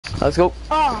Let's go.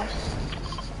 Oh.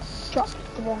 Drop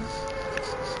the ball.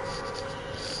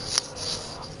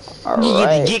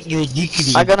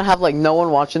 Alright. I'm gonna have like no one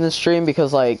watching this stream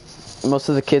because like most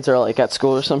of the kids are like at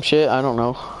school or some shit. I don't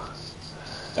know.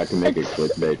 I can make it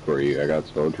clickbait for you. I got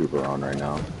Soul Trooper on right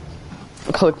now.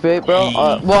 Clickbait, bro?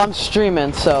 Well, I'm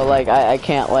streaming, so like I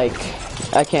can't make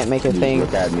a thing.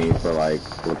 Look at me for like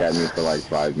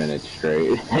 5 minutes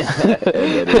straight, and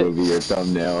then it will be your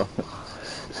thumbnail.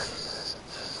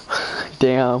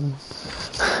 Damn.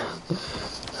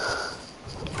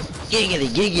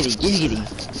 Giggity.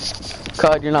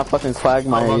 God, you're not fucking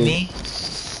quagmire. Me?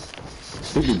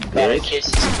 Stupid bitch.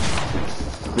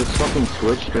 This fucking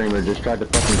Twitch streamer just tried to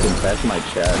fucking confess my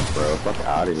chest, bro. Fuck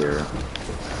out of here.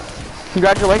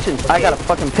 Congratulations, I got a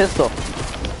fucking pistol.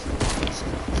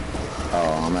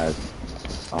 Oh, I'm at...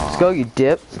 Let's go, you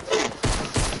dip.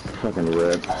 Fucking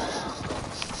rip.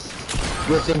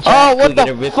 Oh, what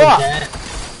the fuck?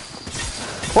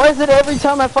 Why is it every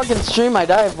time I fucking stream I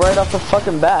die right off the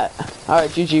fucking bat? Alright,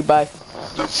 GG, bye.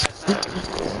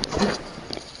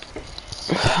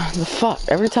 The fuck?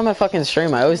 Every time I fucking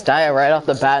stream I always die right off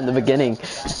the bat in the beginning.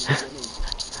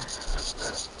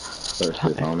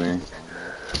 Homie.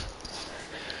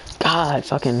 God,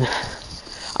 fucking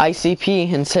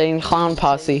ICP, Insane Clown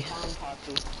Posse.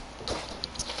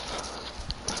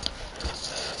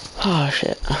 Oh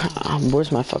shit.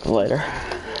 Where's my fucking lighter?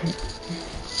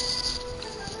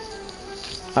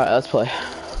 Alright, let's play.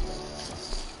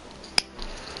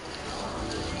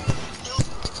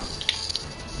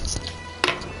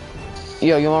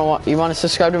 Yo, you wanna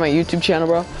subscribe to my YouTube channel,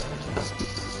 bro?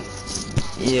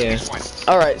 Yeah.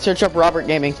 Alright, search up Robert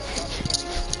Gaming.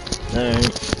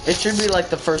 Alright. It should be like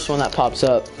the first one that pops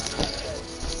up.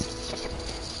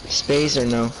 Space or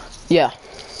no? Yeah.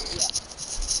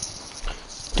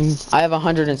 I have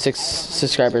 106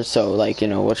 subscribers, so like, you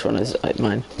know, which one is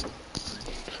mine?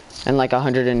 And like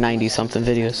 190 something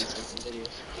videos.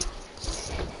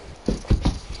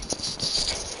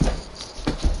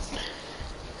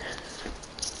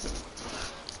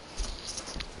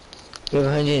 You have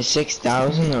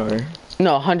 106,000 or?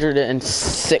 No,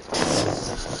 106.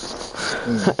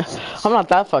 I'm not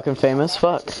that fucking famous,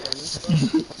 fuck.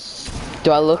 Do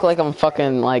I look like I'm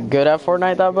fucking like good at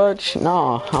Fortnite that much?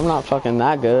 No, I'm not fucking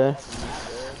that good.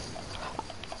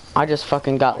 I just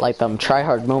fucking got like them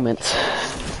try-hard moments.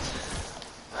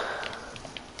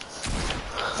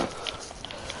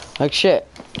 Like shit,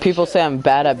 people say I'm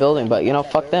bad at building, but you know,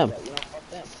 fuck them.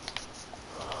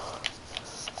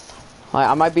 Like,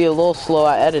 I might be a little slow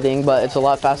at editing, but it's a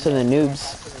lot faster than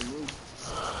noobs.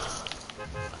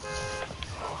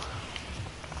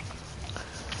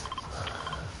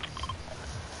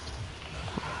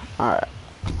 Alright.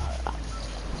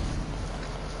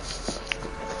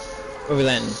 Where we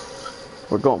landing?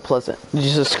 We're going Pleasant. Did you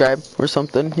subscribe or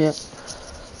something? Yeah.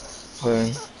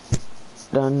 Where?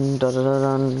 Dun dun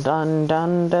dun dun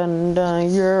dun dun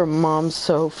dun. Your mom's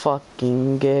so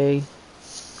fucking gay.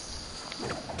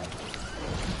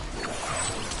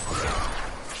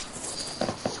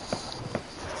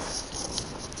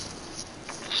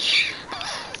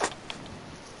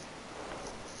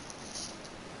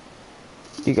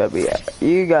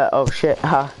 You got, oh shit,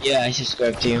 huh? Yeah, I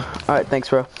subscribed to you. Alright, thanks,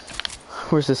 bro.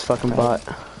 Where's this fucking bot?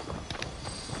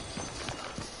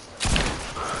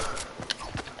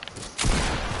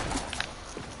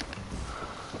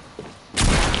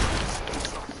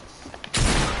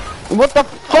 What the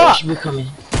fuck?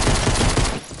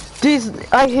 These,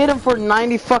 I hit him for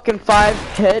 90 fucking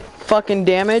 5 hit fucking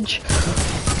damage.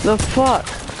 The fuck?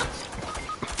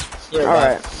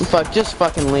 Alright, fuck, just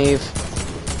fucking leave.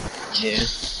 Yeah.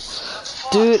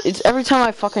 Dude, it's every time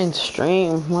I fucking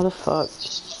stream. What the fuck?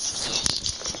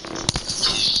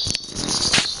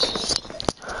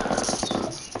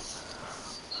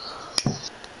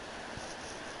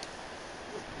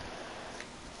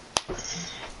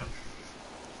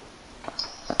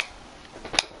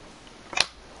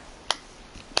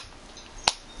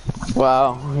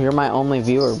 Wow, you're my only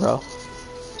viewer, bro.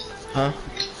 Huh?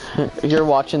 You're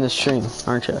watching the stream,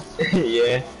 aren't you?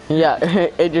 Yeah. Yeah,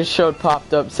 it just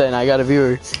popped up saying I got a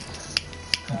viewer.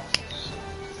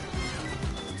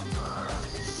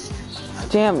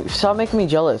 Damn, stop making me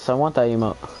jealous. I want that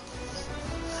emote.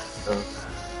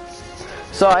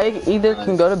 So I either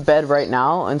can go to bed right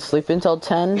now and sleep until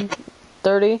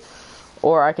 10:30,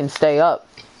 or I can stay up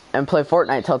and play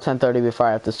Fortnite till 10:30 before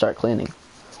I have to start cleaning.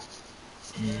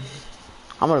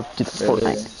 I'm gonna do the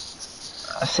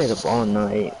Fortnite. I stayed up all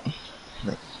night.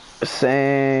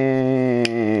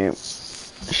 Same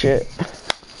shit.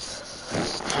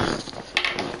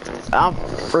 I'm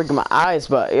freaking my eyes,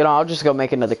 but you know, I'll just go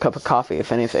make another cup of coffee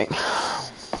if anything.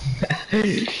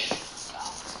 You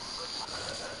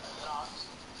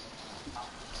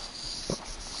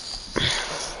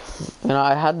know,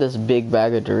 I had this big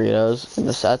bag of Doritos, and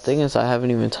the sad thing is I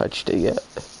haven't even touched it yet.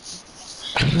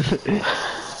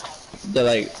 They're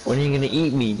like, when are you gonna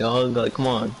eat me, dog? Like, come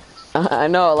on. I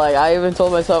know, like, I even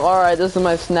told myself, alright, this is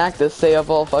my snack to stay up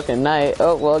all fucking night.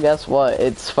 Oh, well, guess what?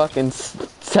 It's fucking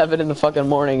 7 in the fucking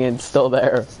morning and it's still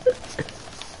there.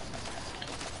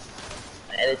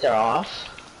 Edits are off.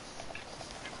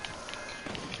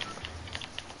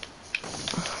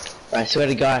 I swear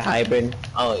to God, hybrid,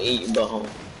 I'll eat you butthole.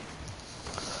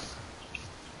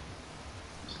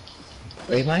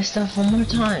 Read my stuff one more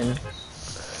time.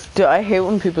 Dude, I hate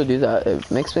when people do that.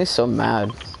 It makes me so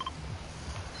mad.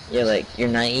 You're like, you're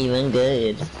not even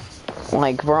good.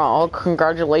 Like, bro, oh,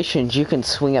 congratulations, you can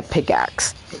swing a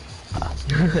pickaxe.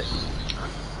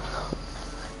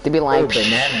 They'd be like, Oh,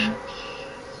 banana.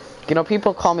 you know,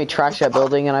 people call me trash at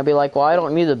building, and I'd be like, well, I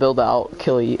don't need to build out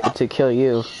to kill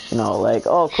you. You know, like,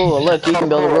 oh, cool, look, you can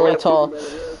build a really tall,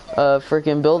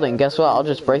 freaking building. Guess what? I'll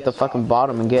just break the fucking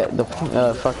bottom and get the,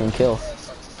 fucking kill.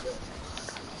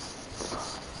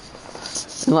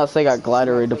 Unless they got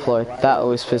glider redeployed. That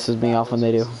always pisses me off when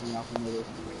they do.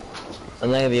 I'm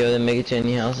not gonna be able to make it to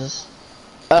any houses.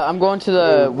 I'm going to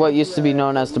the, what used to be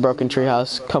known as the Broken Tree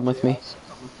House. Come with me.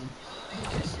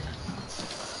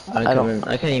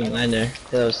 I can't even land there.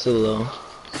 That was too low.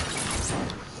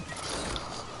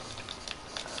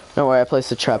 Don't worry, I placed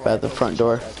a trap at the front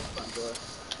door.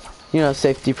 You know,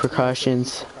 safety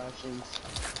precautions.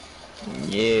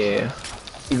 Yeah.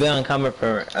 You been on combat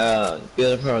for,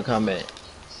 build pro combat.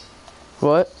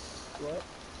 What?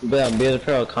 You been on build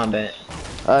pro combat.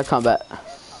 Combat.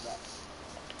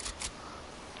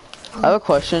 I have a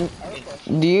question.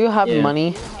 Do you have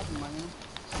money?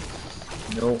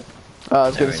 Nope. I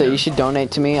was gonna say, now. you should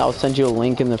donate to me. I'll send you a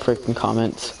link in the freaking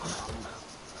comments.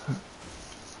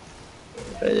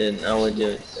 If I didn't, I would do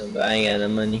it, so, but I ain't got the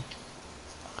money.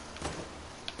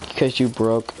 Because you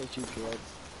broke.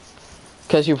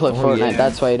 Because you play Fortnite, yeah.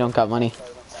 that's why you don't got money.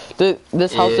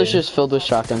 This house is Yeah. just filled with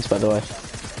shotguns, by the way.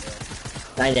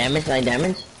 9 damage, 9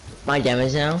 damage. My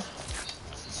damage now.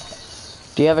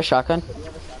 Do you have a shotgun?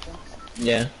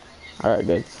 Yeah. Alright,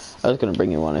 good. I was gonna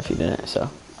bring you one if you didn't, so.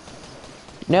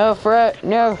 No, Fred,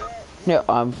 no. No,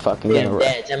 I'm fucking Made gonna him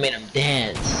dance, I made him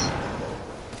dance.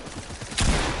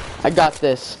 I got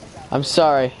this. I'm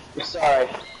sorry. It's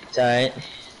alright.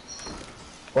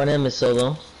 One of them is so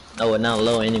low. Oh, well, not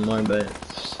low anymore, but.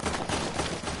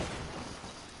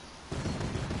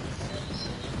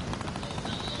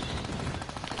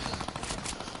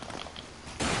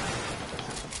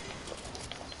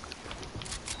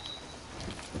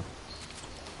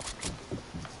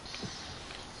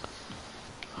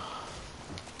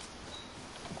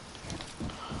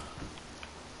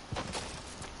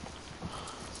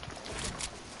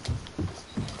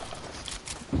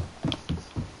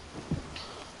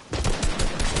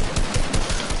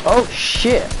 Oh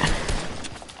shit.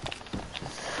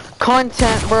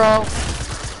 Content, bro.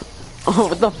 Oh,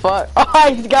 what the fuck? Oh,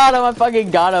 I got him. I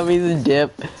fucking got him. He's a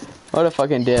dip. What a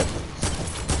fucking dip.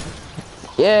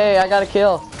 Yay, I got a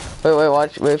kill. Wait,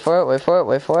 watch. Wait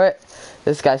for it.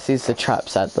 This guy sees the trap,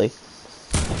 sadly.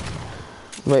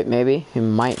 Wait, maybe. He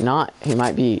might not. He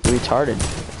might be retarded.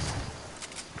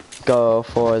 Go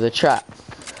for the trap.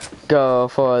 Go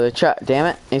for the trap. Damn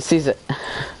it. He sees it.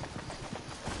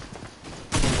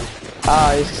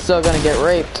 Oh, he's still gonna get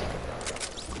raped.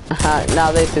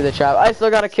 Now they see the trap. I still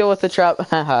got a kill with the trap.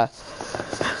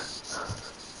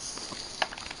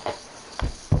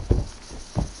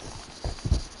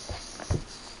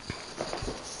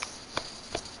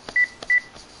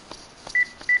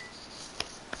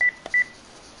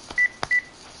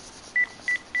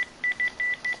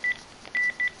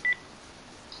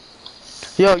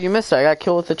 Yo, you missed it. I got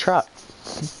killed with the trap.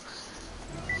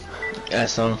 Yeah,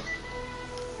 so.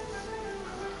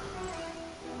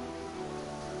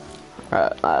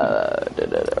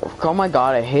 Oh my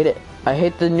god, I hate it. I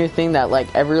hate the new thing that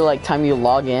like every like time you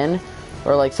log in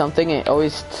or like something, it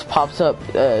always pops up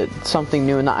something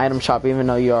new in the item shop even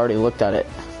though you already looked at it.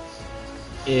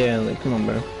 Yeah, like, come on,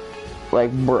 bro.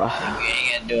 Like, bruh. You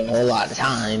ain't gonna do it a whole lot of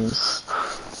times.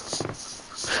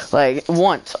 Like,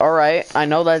 once, alright, I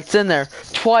know that's in there.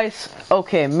 Twice,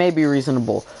 okay, maybe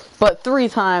reasonable. But 3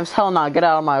 times, hell no, get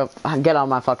out of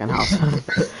my fucking house.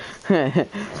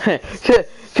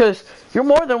 Cause you're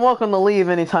more than welcome to leave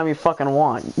anytime you fucking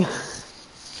want.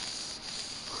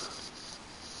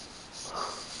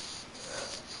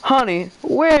 Honey,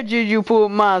 where did you put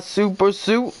my super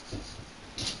suit?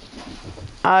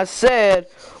 I said,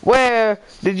 where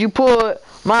did you put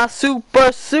my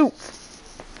super suit?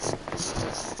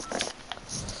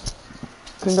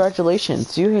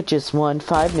 Congratulations, you had just won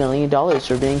 $5 million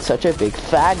for being such a big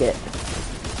faggot.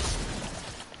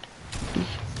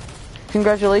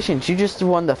 Congratulations, you just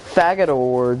won the faggot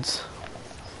awards.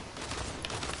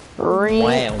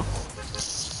 Wow.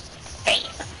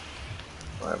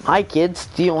 Hi kids,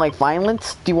 do you like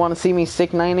violence? Do you want to see me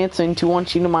stick 9 hits into one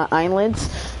sheet of my eyelids?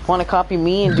 Want to copy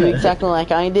me and do exactly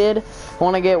like I did?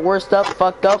 Want to get worst up,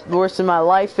 fucked up, the worst in my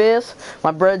life is?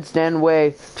 My bread's den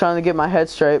way, trying to get my head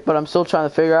straight, but I'm still trying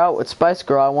to figure out what Spice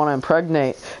Girl I want to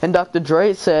impregnate. And Dr.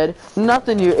 Dre said,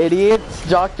 nothing you idiots,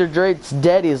 Dr. Dre's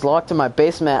dead, he's locked in my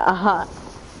basement, I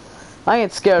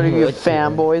ain't scared of you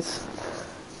fanboys.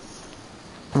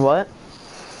 What?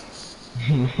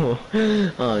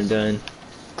 Oh, I'm done.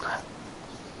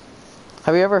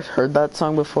 Have you ever heard that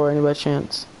song before, any by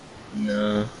chance?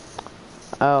 No.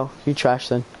 Oh, you trash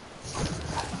then.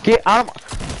 Get out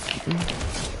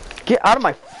of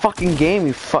my fucking game,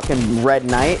 you fucking red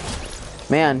knight.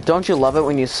 Man, don't you love it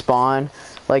when you spawn?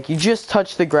 Like, you just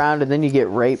touch the ground and then you get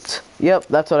raped. Yep,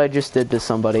 that's what I just did to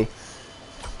somebody.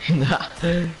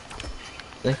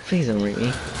 Like, please don't rape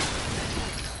me.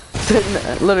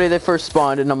 Literally, they first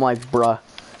spawned and I'm like, bruh.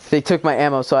 They took my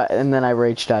ammo, and then I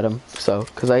raged at them. So,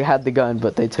 cause I had the gun,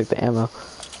 but they took the ammo.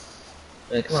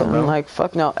 Hey, come So on, bro. I'm like,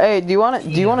 fuck no. Hey, do you want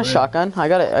it? Do you want a shotgun? I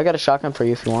got a shotgun for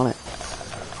you if you want it.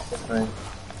 Fine.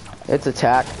 It's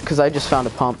attack, cause I just found a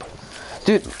pump.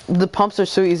 Dude, the pumps are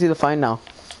so easy to find now.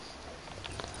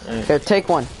 Right. Here, take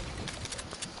one.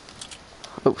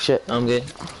 Oh shit. I'm good.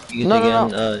 You can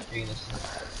No, take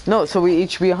it. No, so we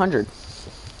each be 100.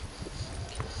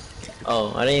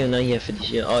 Oh, I didn't even know you had 50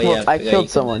 shit. Oh Well, yeah. I killed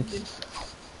someone.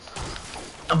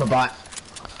 I'm a bot.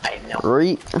 I know.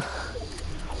 Reet.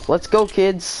 Let's go,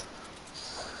 kids.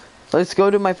 Let's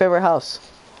go to my favorite house.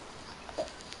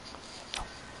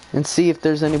 And see if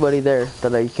there's anybody there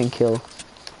that I can kill.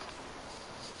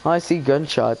 Oh, I see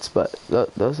gunshots, but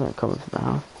those aren't coming from the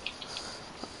house.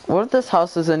 What if this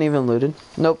house isn't even looted?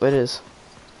 Nope, it is.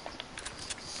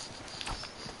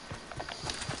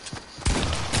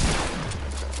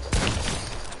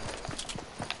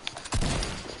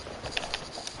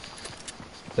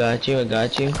 Got you, I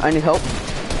got you. I need help.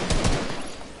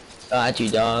 Got you,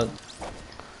 dog.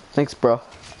 Thanks, bro.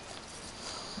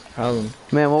 Problem.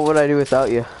 Man, what would I do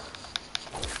without you?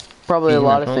 Probably a Being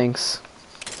lot at of home. things.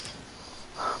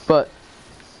 But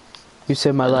you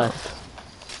saved my life.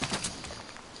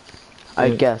 I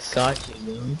guess. Got you,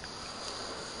 man.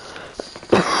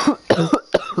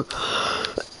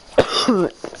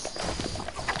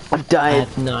 I've I died.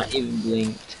 have not even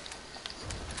blinked.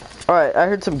 Alright, I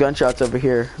heard some gunshots over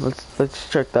here. Let's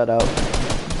check that out.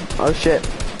 Oh shit.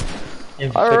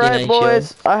 Alright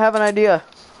boys, I have an idea.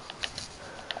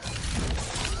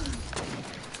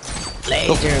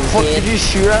 Laser him, Fuck, kid. did you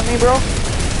shoot at me, bro?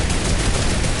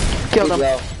 Killed him.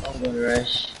 Go. I'm gonna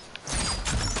rush.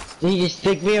 Did you just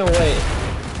stick me or what?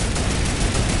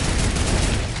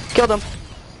 Killed him.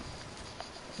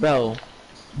 Bro.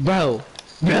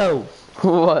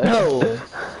 What?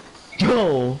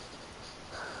 Bro.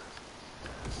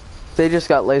 They just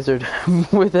got lasered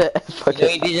with it.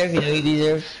 You know you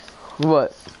deserve?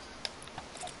 What?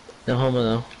 No homo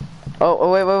though. Oh,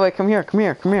 wait, come here.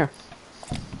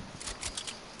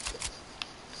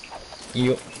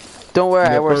 You. Don't worry,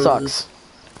 I wear Nipples.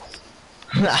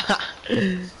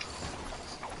 socks.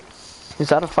 Is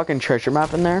that a fucking treasure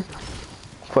map in there?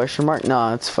 Question mark?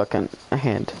 No, it's fucking a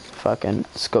hand. Fucking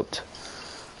scoped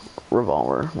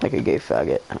revolver, like a gay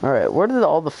faggot. Alright, where did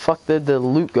all the fuck did the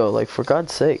loot go? Like, for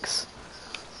God's sakes.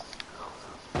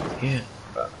 Yeah.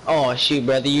 Oh shoot,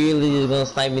 brother, you really just gonna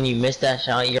snipe and you missed that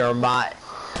shot. You're a bot.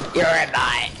 You're a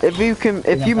bot.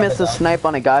 If you miss a snipe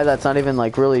on a guy that's not even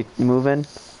like really moving,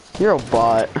 you're a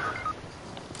bot.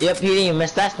 Yep, he didn't even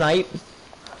miss that snipe.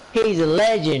 He's a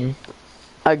legend.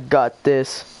 I got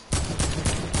this.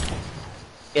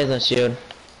 He has no shield.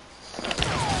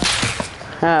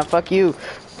 Ah, fuck you.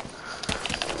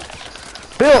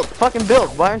 Build! Fucking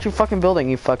build! Why aren't you fucking building,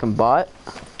 you fucking bot?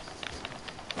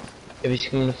 If he's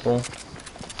coming full.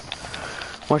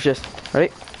 Watch this.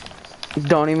 Ready?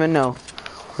 Don't even know.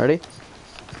 Ready?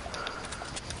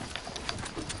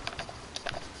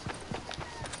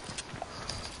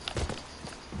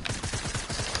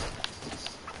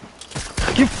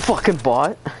 You fucking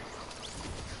bot!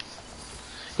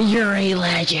 You're a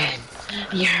legend.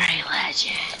 You're a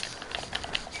legend.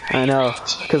 I know,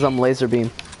 cause I'm laser beam.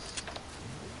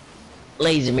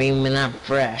 Laser beam and I'm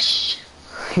fresh.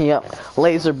 Yep,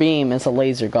 laser beam is a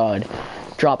laser god.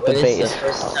 Drop the But it's the base.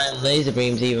 first time laser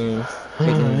beam's even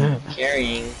freaking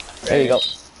carrying. There you go.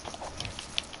 fresh.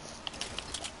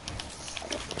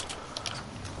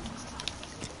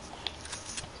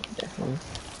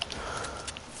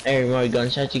 Hey, more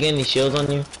gunshots. You get any shields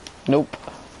on you? Nope.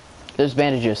 There's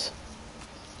bandages.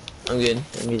 I'm good.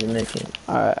 I'm using that kit.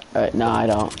 Alright. No, I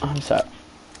don't. I'm sorry.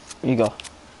 You go.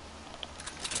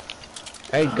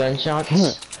 Alright,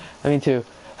 gunshots. Me too.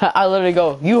 I literally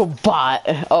go, you bot.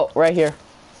 Oh, right here.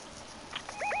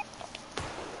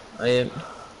 I am.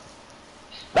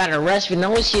 About to rush with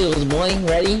no shields, boy.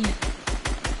 Ready?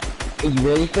 Are you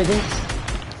ready for this?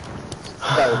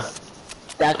 Bro,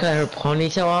 that cut her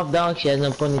ponytail off, dog. She has no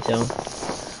ponytail.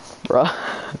 Bruh.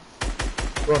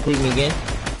 You wanna pick me again?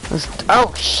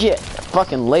 Oh, shit.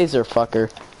 Fucking laser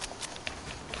fucker.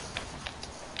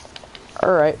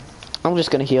 Alright. I'm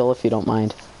just gonna heal if you don't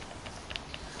mind.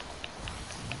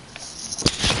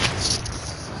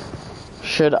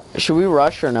 Should we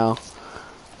rush or no?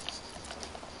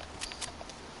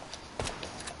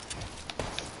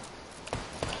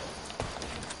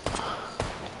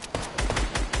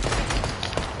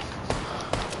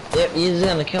 Yep, he's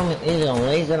gonna kill me. He's gonna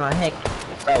laser my heck.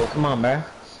 Bro, come on, bro.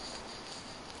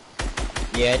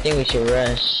 Yeah, I think we should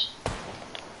rush.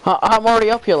 I'm already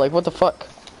up here, like, what the fuck?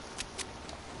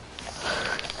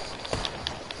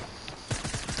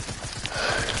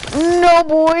 No,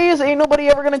 boys! Ain't nobody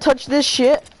ever gonna touch this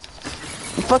shit.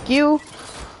 Fuck you.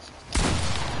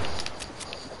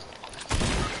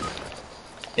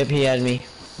 Yep, he had me.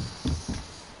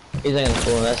 He's not gonna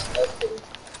fool him. That's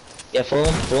yeah, fool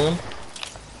him.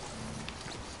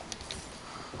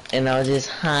 And I'll just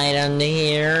hide under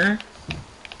here.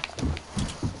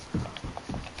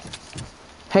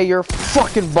 Hey, you're a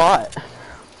fucking bot.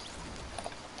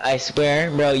 I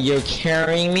swear, bro, you're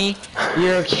carrying me.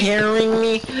 You're carrying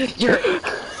me. You're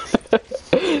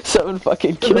 7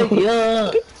 fucking kills.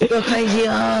 You're crazy.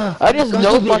 I just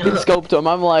no fucking scoped him.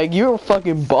 I'm like, you're a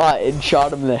fucking bot, and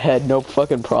shot him in the head. No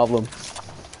fucking problem.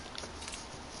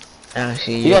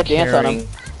 Actually, You gotta dance on him.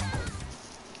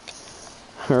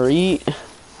 Hurry.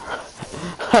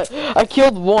 I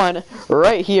killed one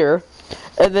right here.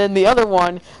 And then the other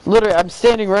one, literally, I'm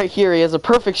standing right here. He has a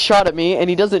perfect shot at me, and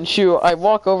he doesn't shoot. I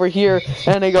walk over here,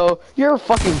 and they go, "You're a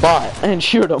fucking bot," and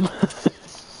shoot him.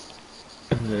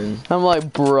 I'm like,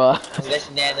 bruh. I'm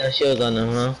guessing they had no shields on them,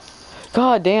 huh?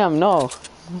 God damn, no.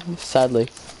 Sadly.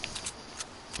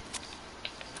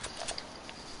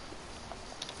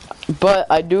 But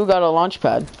I do got a launch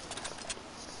pad.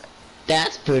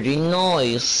 That's pretty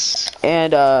nice.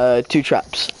 And 2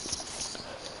 traps.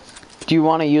 Do you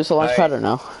want to use a launch pad or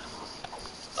no?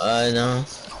 No.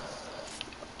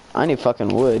 I need fucking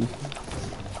wood.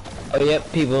 Oh,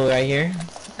 yep, people right here.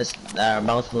 That's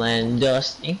about to land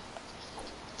Dusty.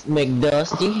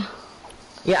 McDusty.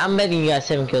 Yeah, I'm betting you got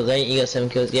 7 kills, right? You got 7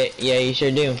 kills. Yeah, you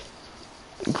sure do.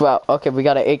 Wow, okay, we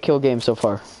got an 8 kill game so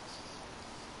far.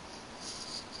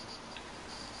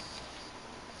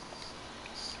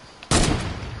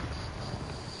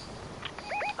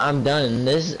 I'm done.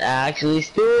 This is actually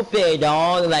stupid,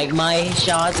 dog. Like, my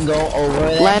shots go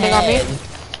over the Landing head. on me?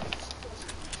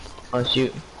 Oh,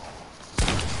 shoot.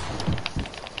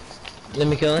 Let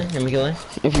me kill it. Let me kill it.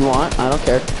 If you want, I don't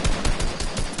care.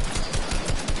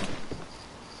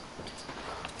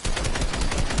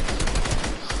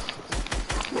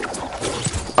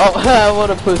 Oh, what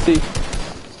a pussy.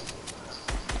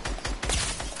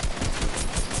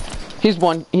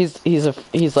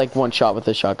 He's like 1 shot with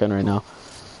a shotgun right now.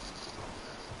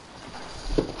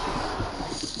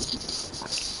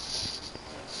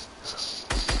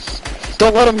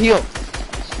 Don't let him heal.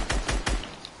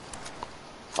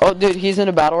 Oh, dude, he's in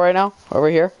a battle right now.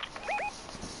 Over here.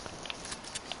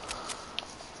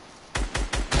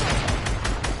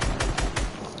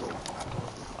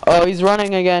 Oh, he's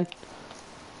running again.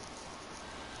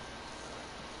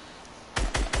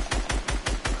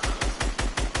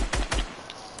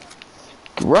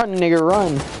 Run, nigga,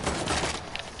 run.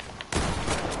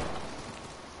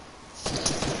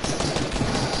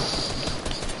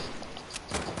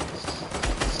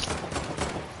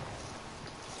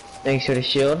 Thanks for the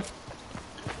shield.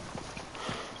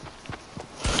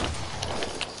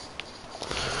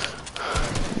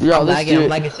 Yo, I'm this lagging, dude. I'm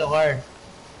lagging so hard.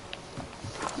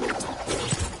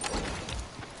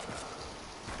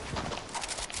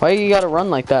 Why you gotta run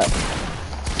like that?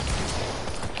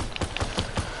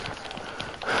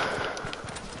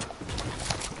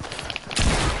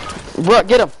 Bro,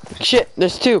 get him! Shit,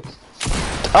 there's 2.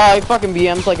 Oh, he fucking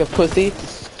BM's like a pussy.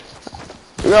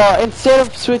 Instead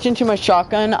of switching to my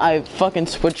shotgun, I fucking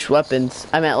switched weapons.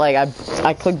 I meant like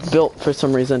I clicked built for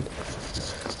some reason.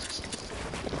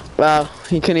 Wow,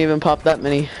 he couldn't even pop that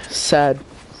many. Sad.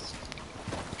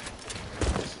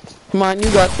 Come on, you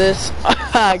got this.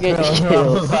 I get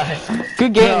killed.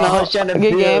 Good game, though.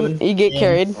 Good game. You get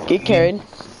carried. Get carried.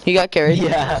 He got carried.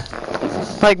 Yeah.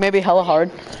 Like, maybe hella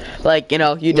hard. Like, you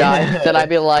know, you die. Then I'd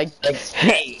be like,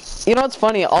 Hey. you know what's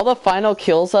funny? All the final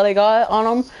kills that I got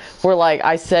on him were like,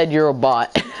 I said you're a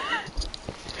bot.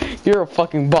 You're a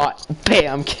fucking bot.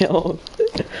 Bam, killed.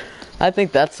 I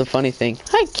think that's the funny thing.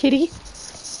 Hi, kitty.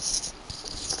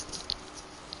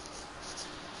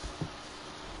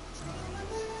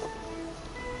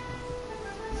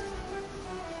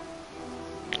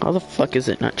 How the fuck is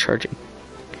it not charging?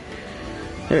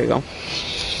 There we go.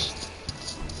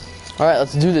 Alright,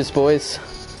 let's do this, boys.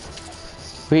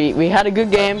 We had a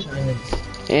good game,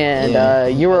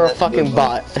 and you were a fucking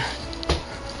bot.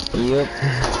 Yep.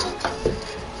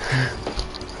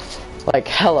 Like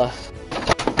hella.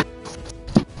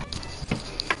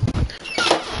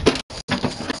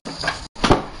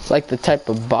 Like the type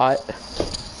of bot.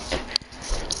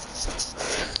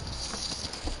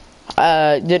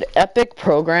 Did Epic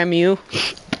program you?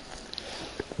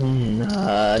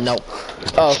 No.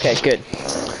 Oh, okay, good.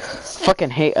 Fucking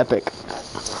hate Epic.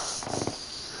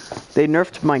 They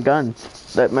nerfed my gun.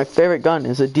 My favorite gun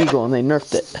is a Deagle, and they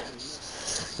nerfed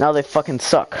it. Now they fucking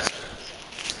suck.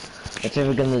 My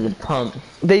favorite gun is a pump.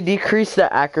 They decreased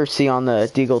the accuracy on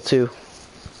the Deagle too.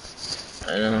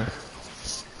 I know.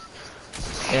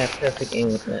 Yeah, perfect aim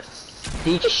with it.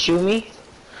 Did you just shoot me?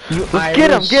 You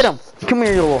Irish. Get him! Come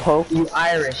here, you little hoe. You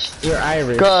Irish. You're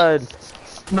Irish. Good.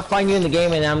 I'm gonna find you in the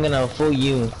game and I'm gonna fool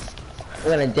you. I'm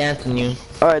gonna dance on you.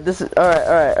 Alright, this is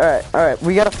alright.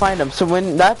 We gotta find him. So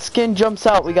when that skin jumps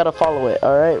out, we gotta follow it.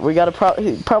 Alright, we gotta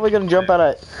probably gonna jump out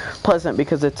at Pleasant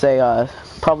because it's a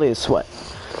probably a sweat.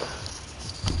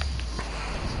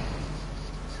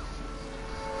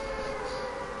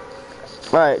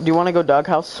 Alright, do you want to go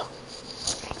doghouse?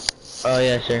 Oh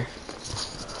yeah, sure.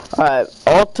 Alright,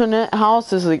 alternate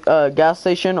house is the gas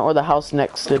station or the house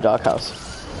next to doghouse.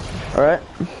 Alright?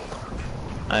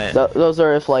 Alright. Those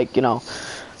are if, like, you know,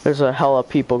 there's a hell of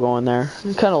people going there.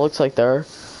 It kind of looks like there,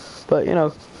 but, you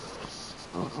know.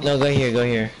 No, go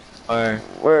here. Or...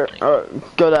 Where?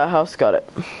 Go to that house, got it.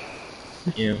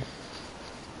 Yeah.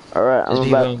 Alright, I'm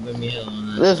about...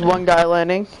 There's one guy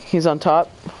landing. He's on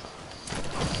top.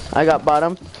 I got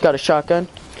bottom. Got a shotgun.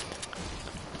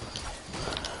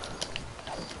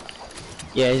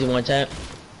 Yeah, he's one tap.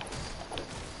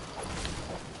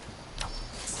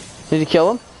 Did you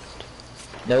kill him?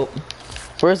 Nope.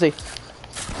 Where is he?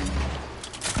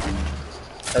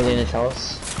 I was in his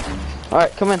house.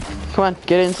 Alright, come on,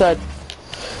 get inside.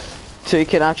 So you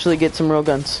can actually get some real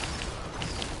guns.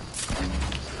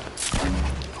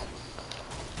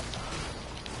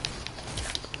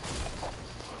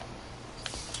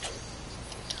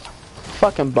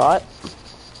 Fucking bot.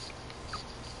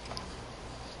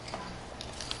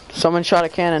 Someone shot a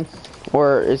cannon,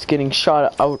 or is getting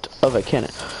shot out of a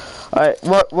cannon. Alright,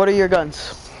 what are your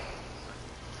guns?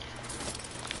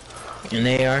 And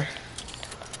they are.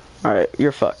 Alright,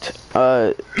 you're fucked.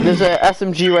 There's a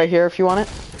SMG right here if you want it.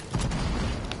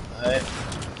 Alright.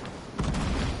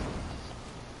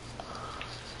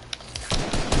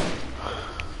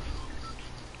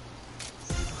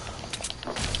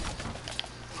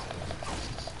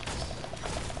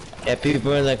 Yeah,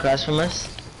 people in the across from us.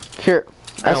 Here,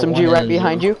 SMG right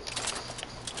behind you.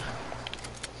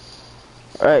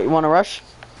 Alright, you wanna rush?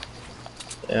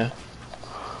 Yeah.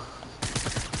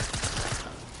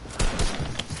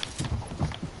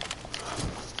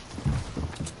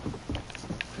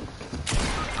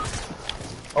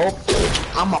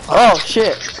 Oh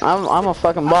shit! I'm a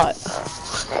fucking bot.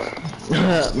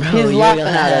 He's laughing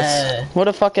at us. What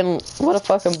a fucking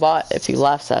bot if he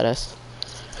laughs at us.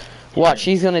 Watch,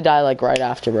 he's gonna die like right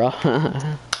after, bro.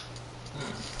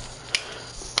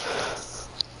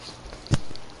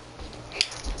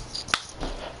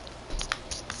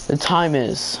 The time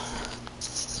is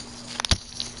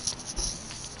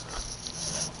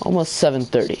almost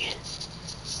 7:30.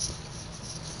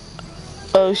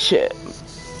 Oh shit.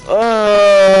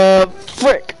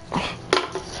 Frick.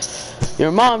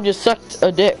 Your mom just sucked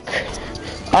a dick.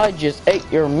 I just ate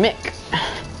your Mick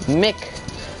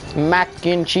mac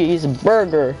and cheese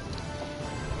burger.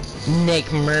 Nick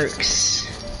Mercs.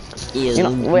 You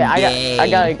know, wait,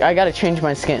 I gotta change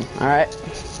my skin, alright?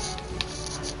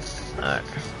 Alright.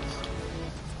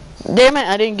 Damn it,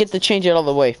 I didn't get to change it all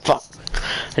the way. Fuck.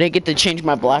 I didn't get to change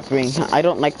my black ring. I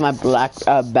don't like my black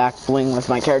back bling with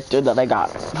my character that I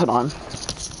got put on.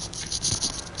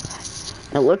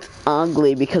 It looks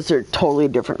ugly because they're totally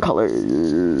different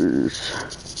colors.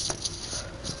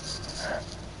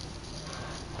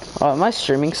 Oh, am I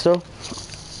streaming still?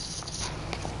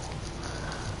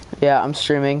 Yeah, I'm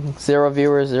streaming. 0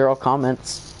 viewers, 0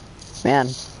 comments. Man.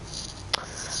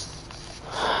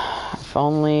 If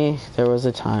only there was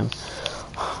a time.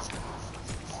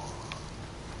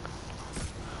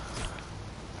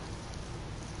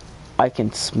 I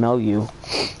can smell you.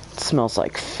 It smells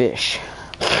like fish.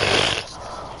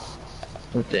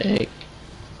 What the heck?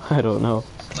 I don't know.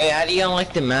 Wait, how do you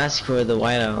unlock the mask for the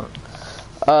whiteout?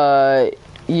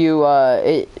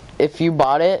 If you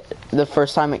bought it the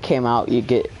first time it came out, you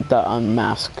get the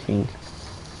unmasking.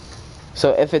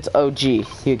 So if it's OG,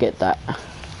 you get that.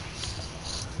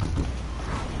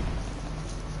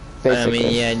 Basically. I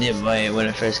mean, yeah, I did buy it when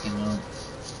it first came out.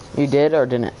 You did or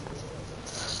didn't?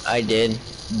 I did.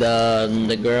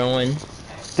 The girl one.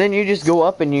 Then you just go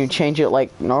up and you change it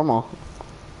like normal.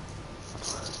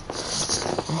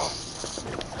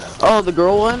 Oh, the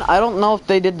girl one? I don't know if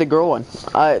they did the girl one.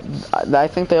 I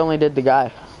think they only did the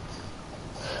guy.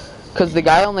 Cause the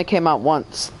guy only came out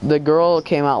once. The girl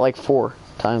came out like 4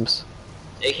 times.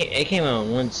 It came out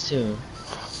once too.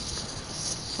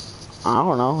 I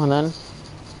don't know. And then,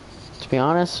 to be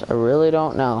honest, I really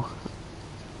don't know.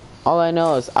 All I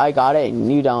know is I got it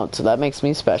and you don't, so that makes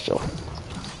me special.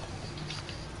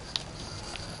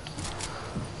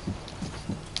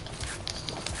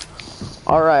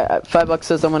 Alright, $5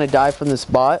 says I'm gonna die from this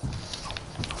bot.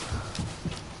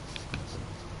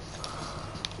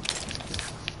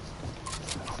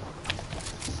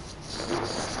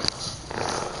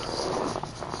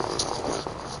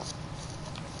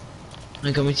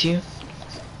 I'm coming to you.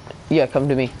 Yeah, come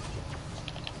to me.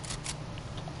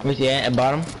 With you at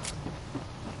bottom?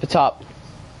 The top.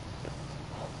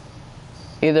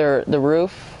 Either the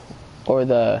roof or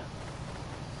the...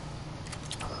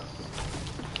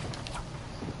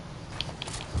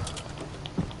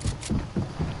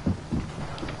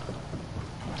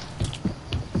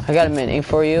 I got a mini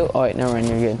for you. Oh wait, never mind,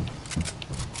 you're good.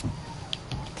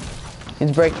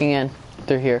 He's breaking in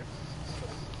through here.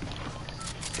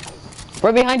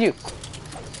 Right behind you!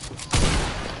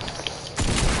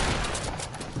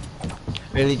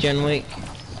 Really, John Wick?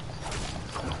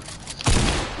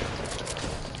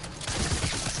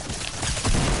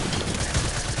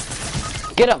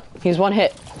 Get him! He's one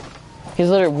hit. He's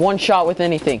literally one shot with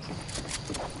anything.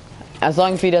 As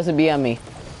long as he doesn't be on me.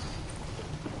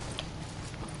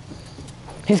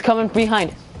 He's coming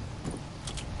behind.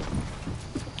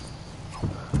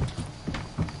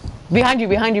 Behind you,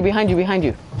 behind you, behind you, behind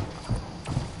you.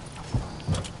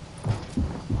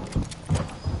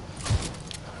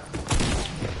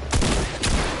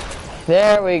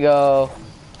 There we go.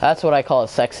 That's what I call a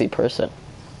sexy person.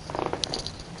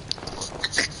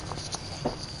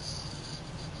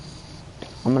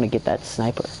 I'm gonna get that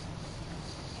sniper.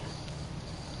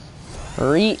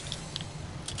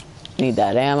 Need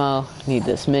that ammo. Need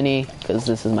this mini, because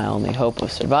this is my only hope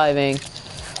of surviving.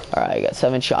 Alright, I got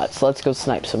 7 shots. Let's go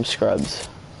snipe some scrubs.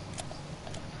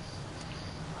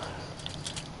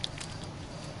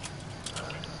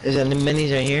 There's any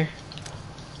minis right here.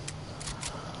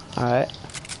 Alright.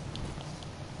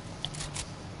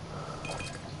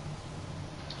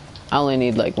 I only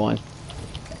need like 1.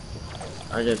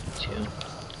 I did 2.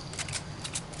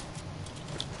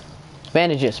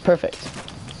 Bandages, perfect.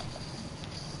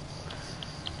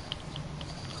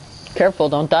 Careful,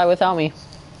 don't die without me.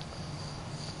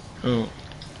 Oh.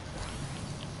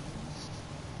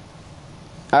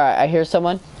 Alright, I hear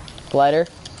someone. Glider.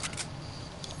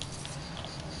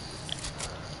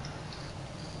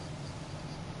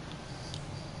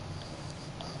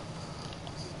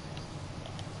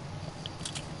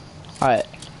 Alright.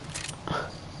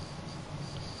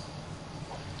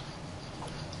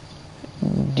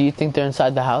 Do you think they're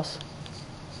inside the house?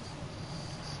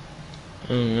 I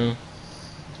don't know.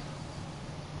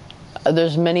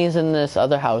 There's minis in this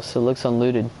other house. It looks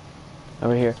unlooted.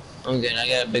 Over here. I'm good. I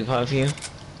got a big pot for you.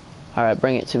 Alright,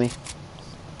 bring it to me.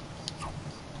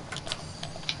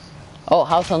 Oh,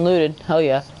 house unlooted. Hell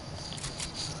yeah.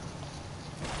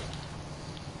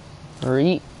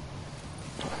 Reet.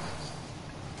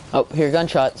 Oh, here are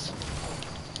gunshots.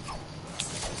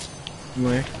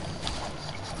 Where?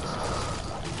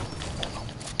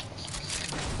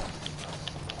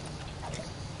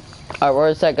 Alright, where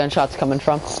is that gunshots coming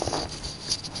from?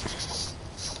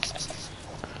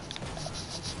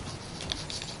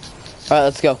 Alright,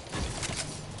 let's go.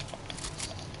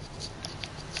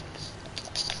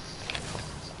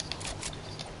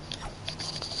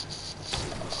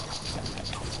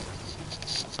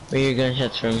 Where your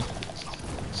gunshots from?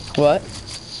 What?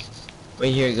 Where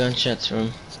your gunshots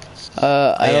from?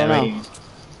 I don't know. Right.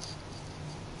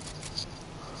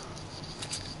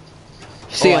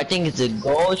 See, Oh, I think it's a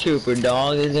gold trooper,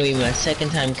 dog. This is gonna be my second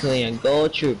time killing a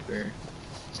gold trooper.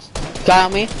 guy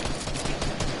on me.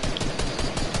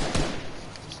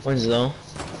 When's low?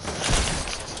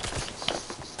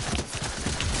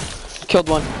 Killed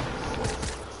one.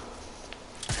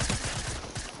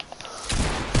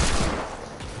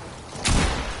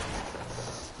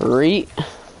 Reet.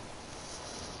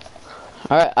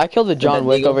 Alright, I killed the John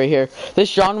Wick over here. This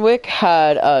John Wick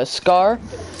had a Scar,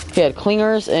 he had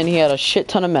clingers, and he had a shit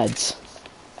ton of meds.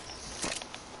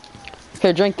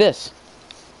 Here, drink this.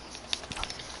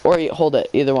 Or hold it,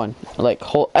 either one. Like,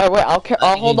 hold. Oh, wait,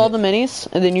 I'll hold all the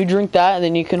minis, and then you drink that, and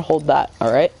then you can hold that.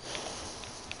 Alright?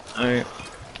 Alright.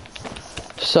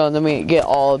 So then we get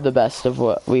all the best of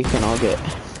what we can all get.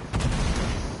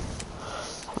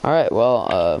 Alright,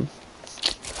 well,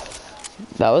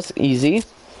 that was easy.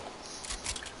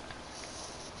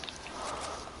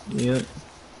 Yep.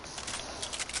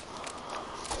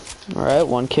 Alright,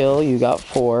 1 kill, you got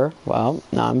 4. Wow,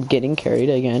 now I'm getting carried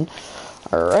again.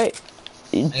 Alright.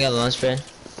 I got a launch pad.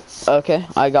 Okay,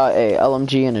 I got a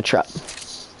LMG and a trap.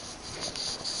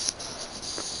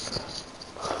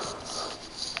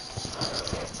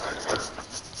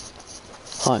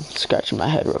 Hold on, scratching my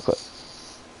head real quick.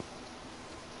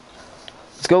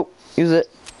 Let's go, use it.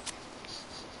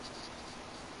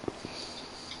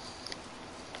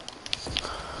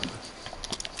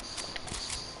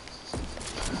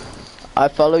 I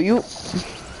follow you.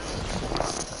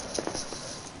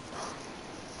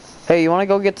 Hey, you wanna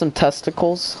go get some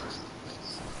testicles?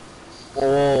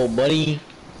 Oh, buddy.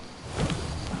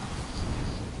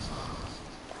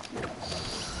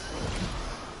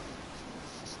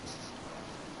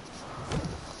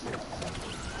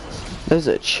 There's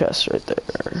a chest right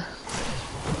there.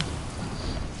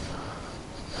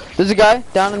 There's a guy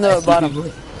down in the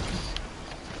bottom.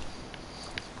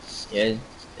 Yeah,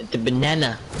 the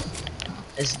banana.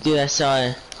 This dude I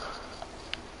saw.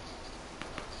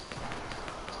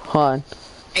 Hold on.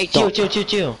 Hey,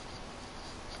 chill.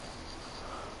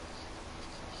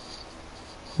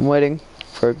 I'm waiting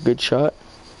for a good shot.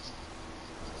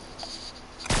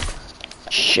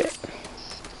 Shit.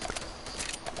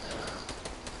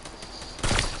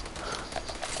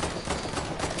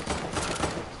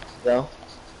 Go.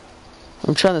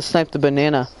 I'm trying to snipe the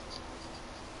banana.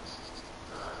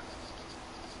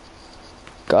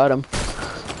 Got him.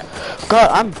 God,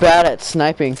 I'm bad at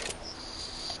sniping.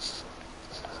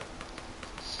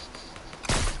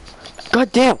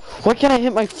 God damn, why can't I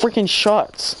hit my freaking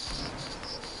shots?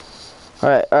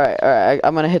 Alright,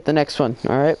 I'm gonna hit the next one,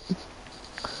 alright?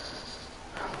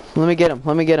 Let me get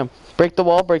him. Break the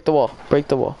wall. Wait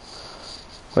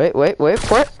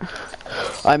for it.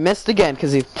 I missed again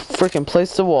because he freaking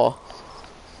placed the wall.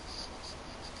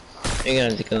 You're gonna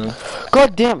have to go.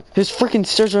 God damn, his freaking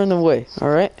stairs are in the way,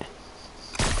 alright?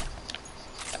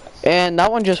 And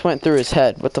that one just went through his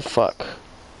head, what the fuck?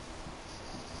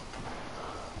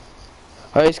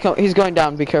 Alright, he's going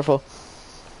down, be careful.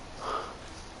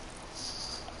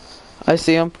 I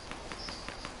see him.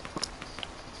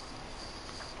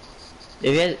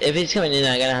 If he's coming in,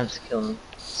 I gotta have to kill him.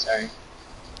 Sorry.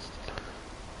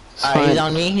 It's Alright, he's fine.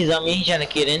 on me, he's trying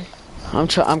to get in. I'm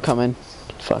coming.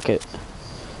 Fuck it.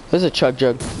 There's a chug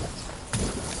jug.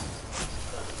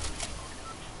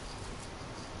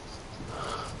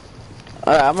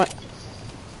 Alright,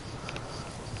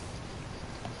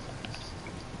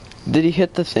 Did he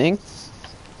hit the thing?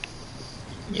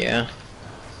 Yeah.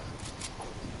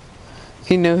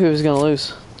 He knew he was gonna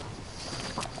lose.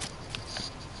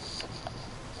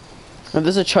 And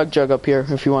there's a chug jug up here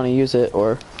if you want to use it,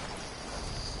 or...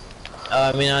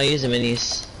 I mean, I'll use the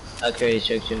minis. I'll carry a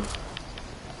chug jug.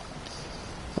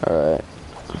 Alright.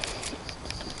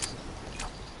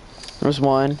 There's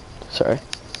one. Sorry.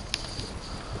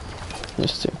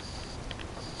 There's 2.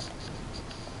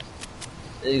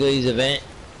 Let's go use the vent.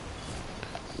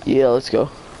 Yeah, let's go.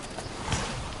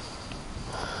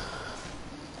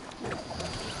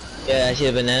 Yeah, I see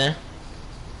a banana.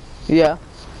 Yeah.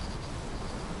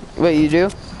 Wait, you do?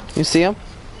 You see him?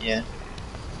 Yeah.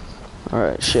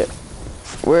 Alright, shit.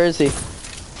 Where is he?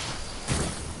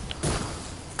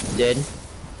 Dead.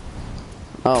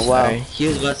 Oh, wow. Sorry. He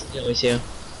was about to kill me too.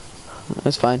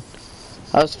 That's fine.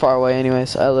 I was far away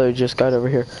anyways. I literally just got over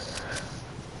here.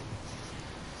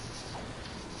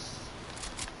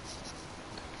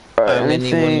 Alright, I'm gonna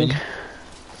need one anything... mini.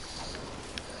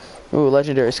 Ooh,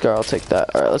 legendary scar, I'll take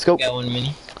that. Alright, let's go. Got 1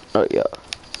 mini. Oh, yeah.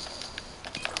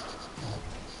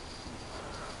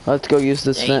 Let's go use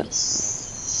this vent.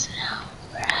 Nice.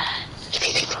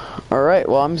 Alright,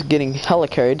 well, I'm getting hella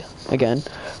carried again.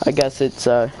 I guess it's,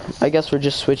 I guess we're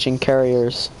just switching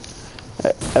carriers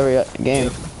every game.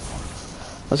 Yeah.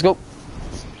 Let's go.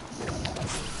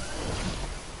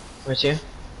 Where's you?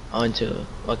 On to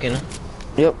Volcano.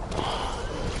 Yep.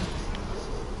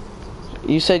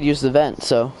 You said use the vent,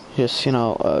 so just, you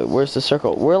know, where's the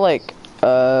circle? We're like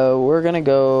We're gonna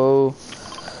go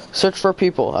search for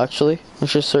people, actually.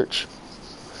 Let's just search.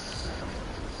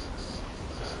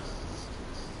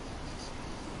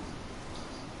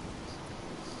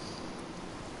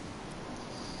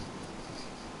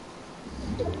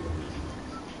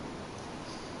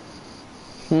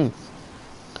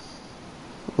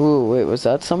 Ooh, wait, was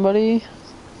that somebody?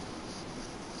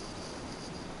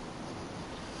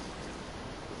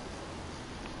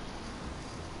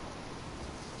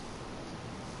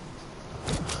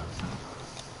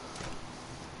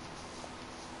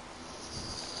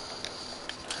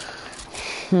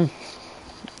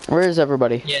 Where is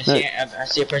everybody? Yes, yeah, I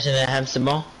see a person that has the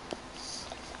ball.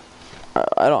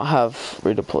 I don't have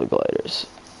redeploy gliders.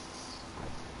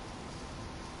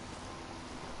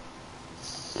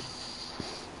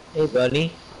 Hey,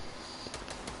 buddy.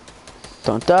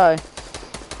 Don't die.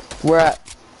 Where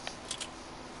at?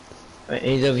 Wait,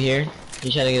 he's over here.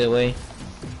 He's trying to get away.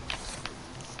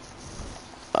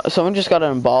 Someone just got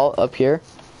on a ball up here.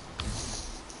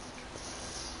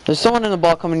 There's someone in the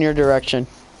ball coming your direction.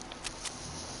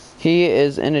 He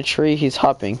is in a tree. He's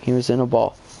hopping. He was in a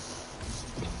ball.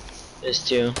 There's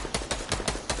two.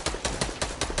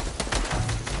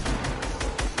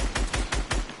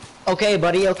 Okay,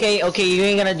 buddy. Okay, you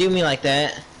ain't gonna do me like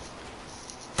that.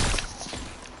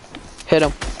 Hit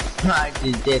him. I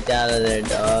just dipped out of there,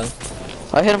 dog.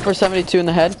 I hit him for 72 in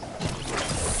the head.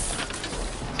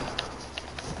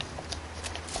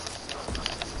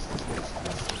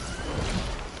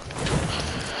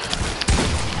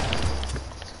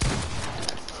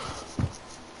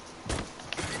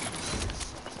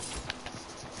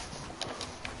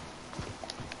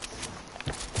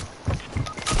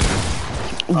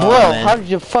 Bro, man. how did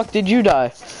you fuck did you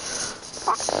die?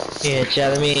 Yeah,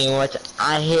 tell me what?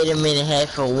 I hit him in the head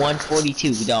for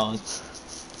 142, dog.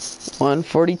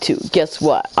 142. Guess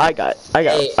what? I got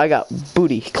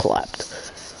booty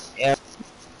clapped. Yeah.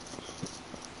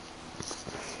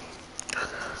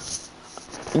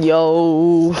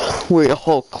 Yo, where the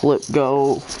whole clip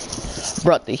go?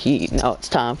 Brought the heat. Now it's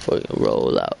time for you to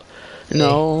roll out.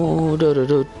 No, do do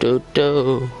do do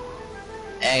do.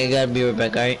 Hey, I gotta be right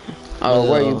back, alright?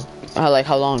 Oh, where you?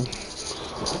 How long?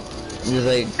 Just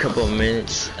like a couple of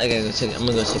minutes. I'm gonna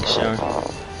go take a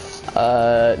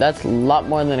shower. That's a lot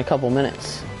more than a couple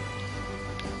minutes.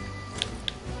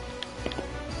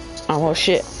 Oh well,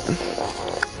 shit.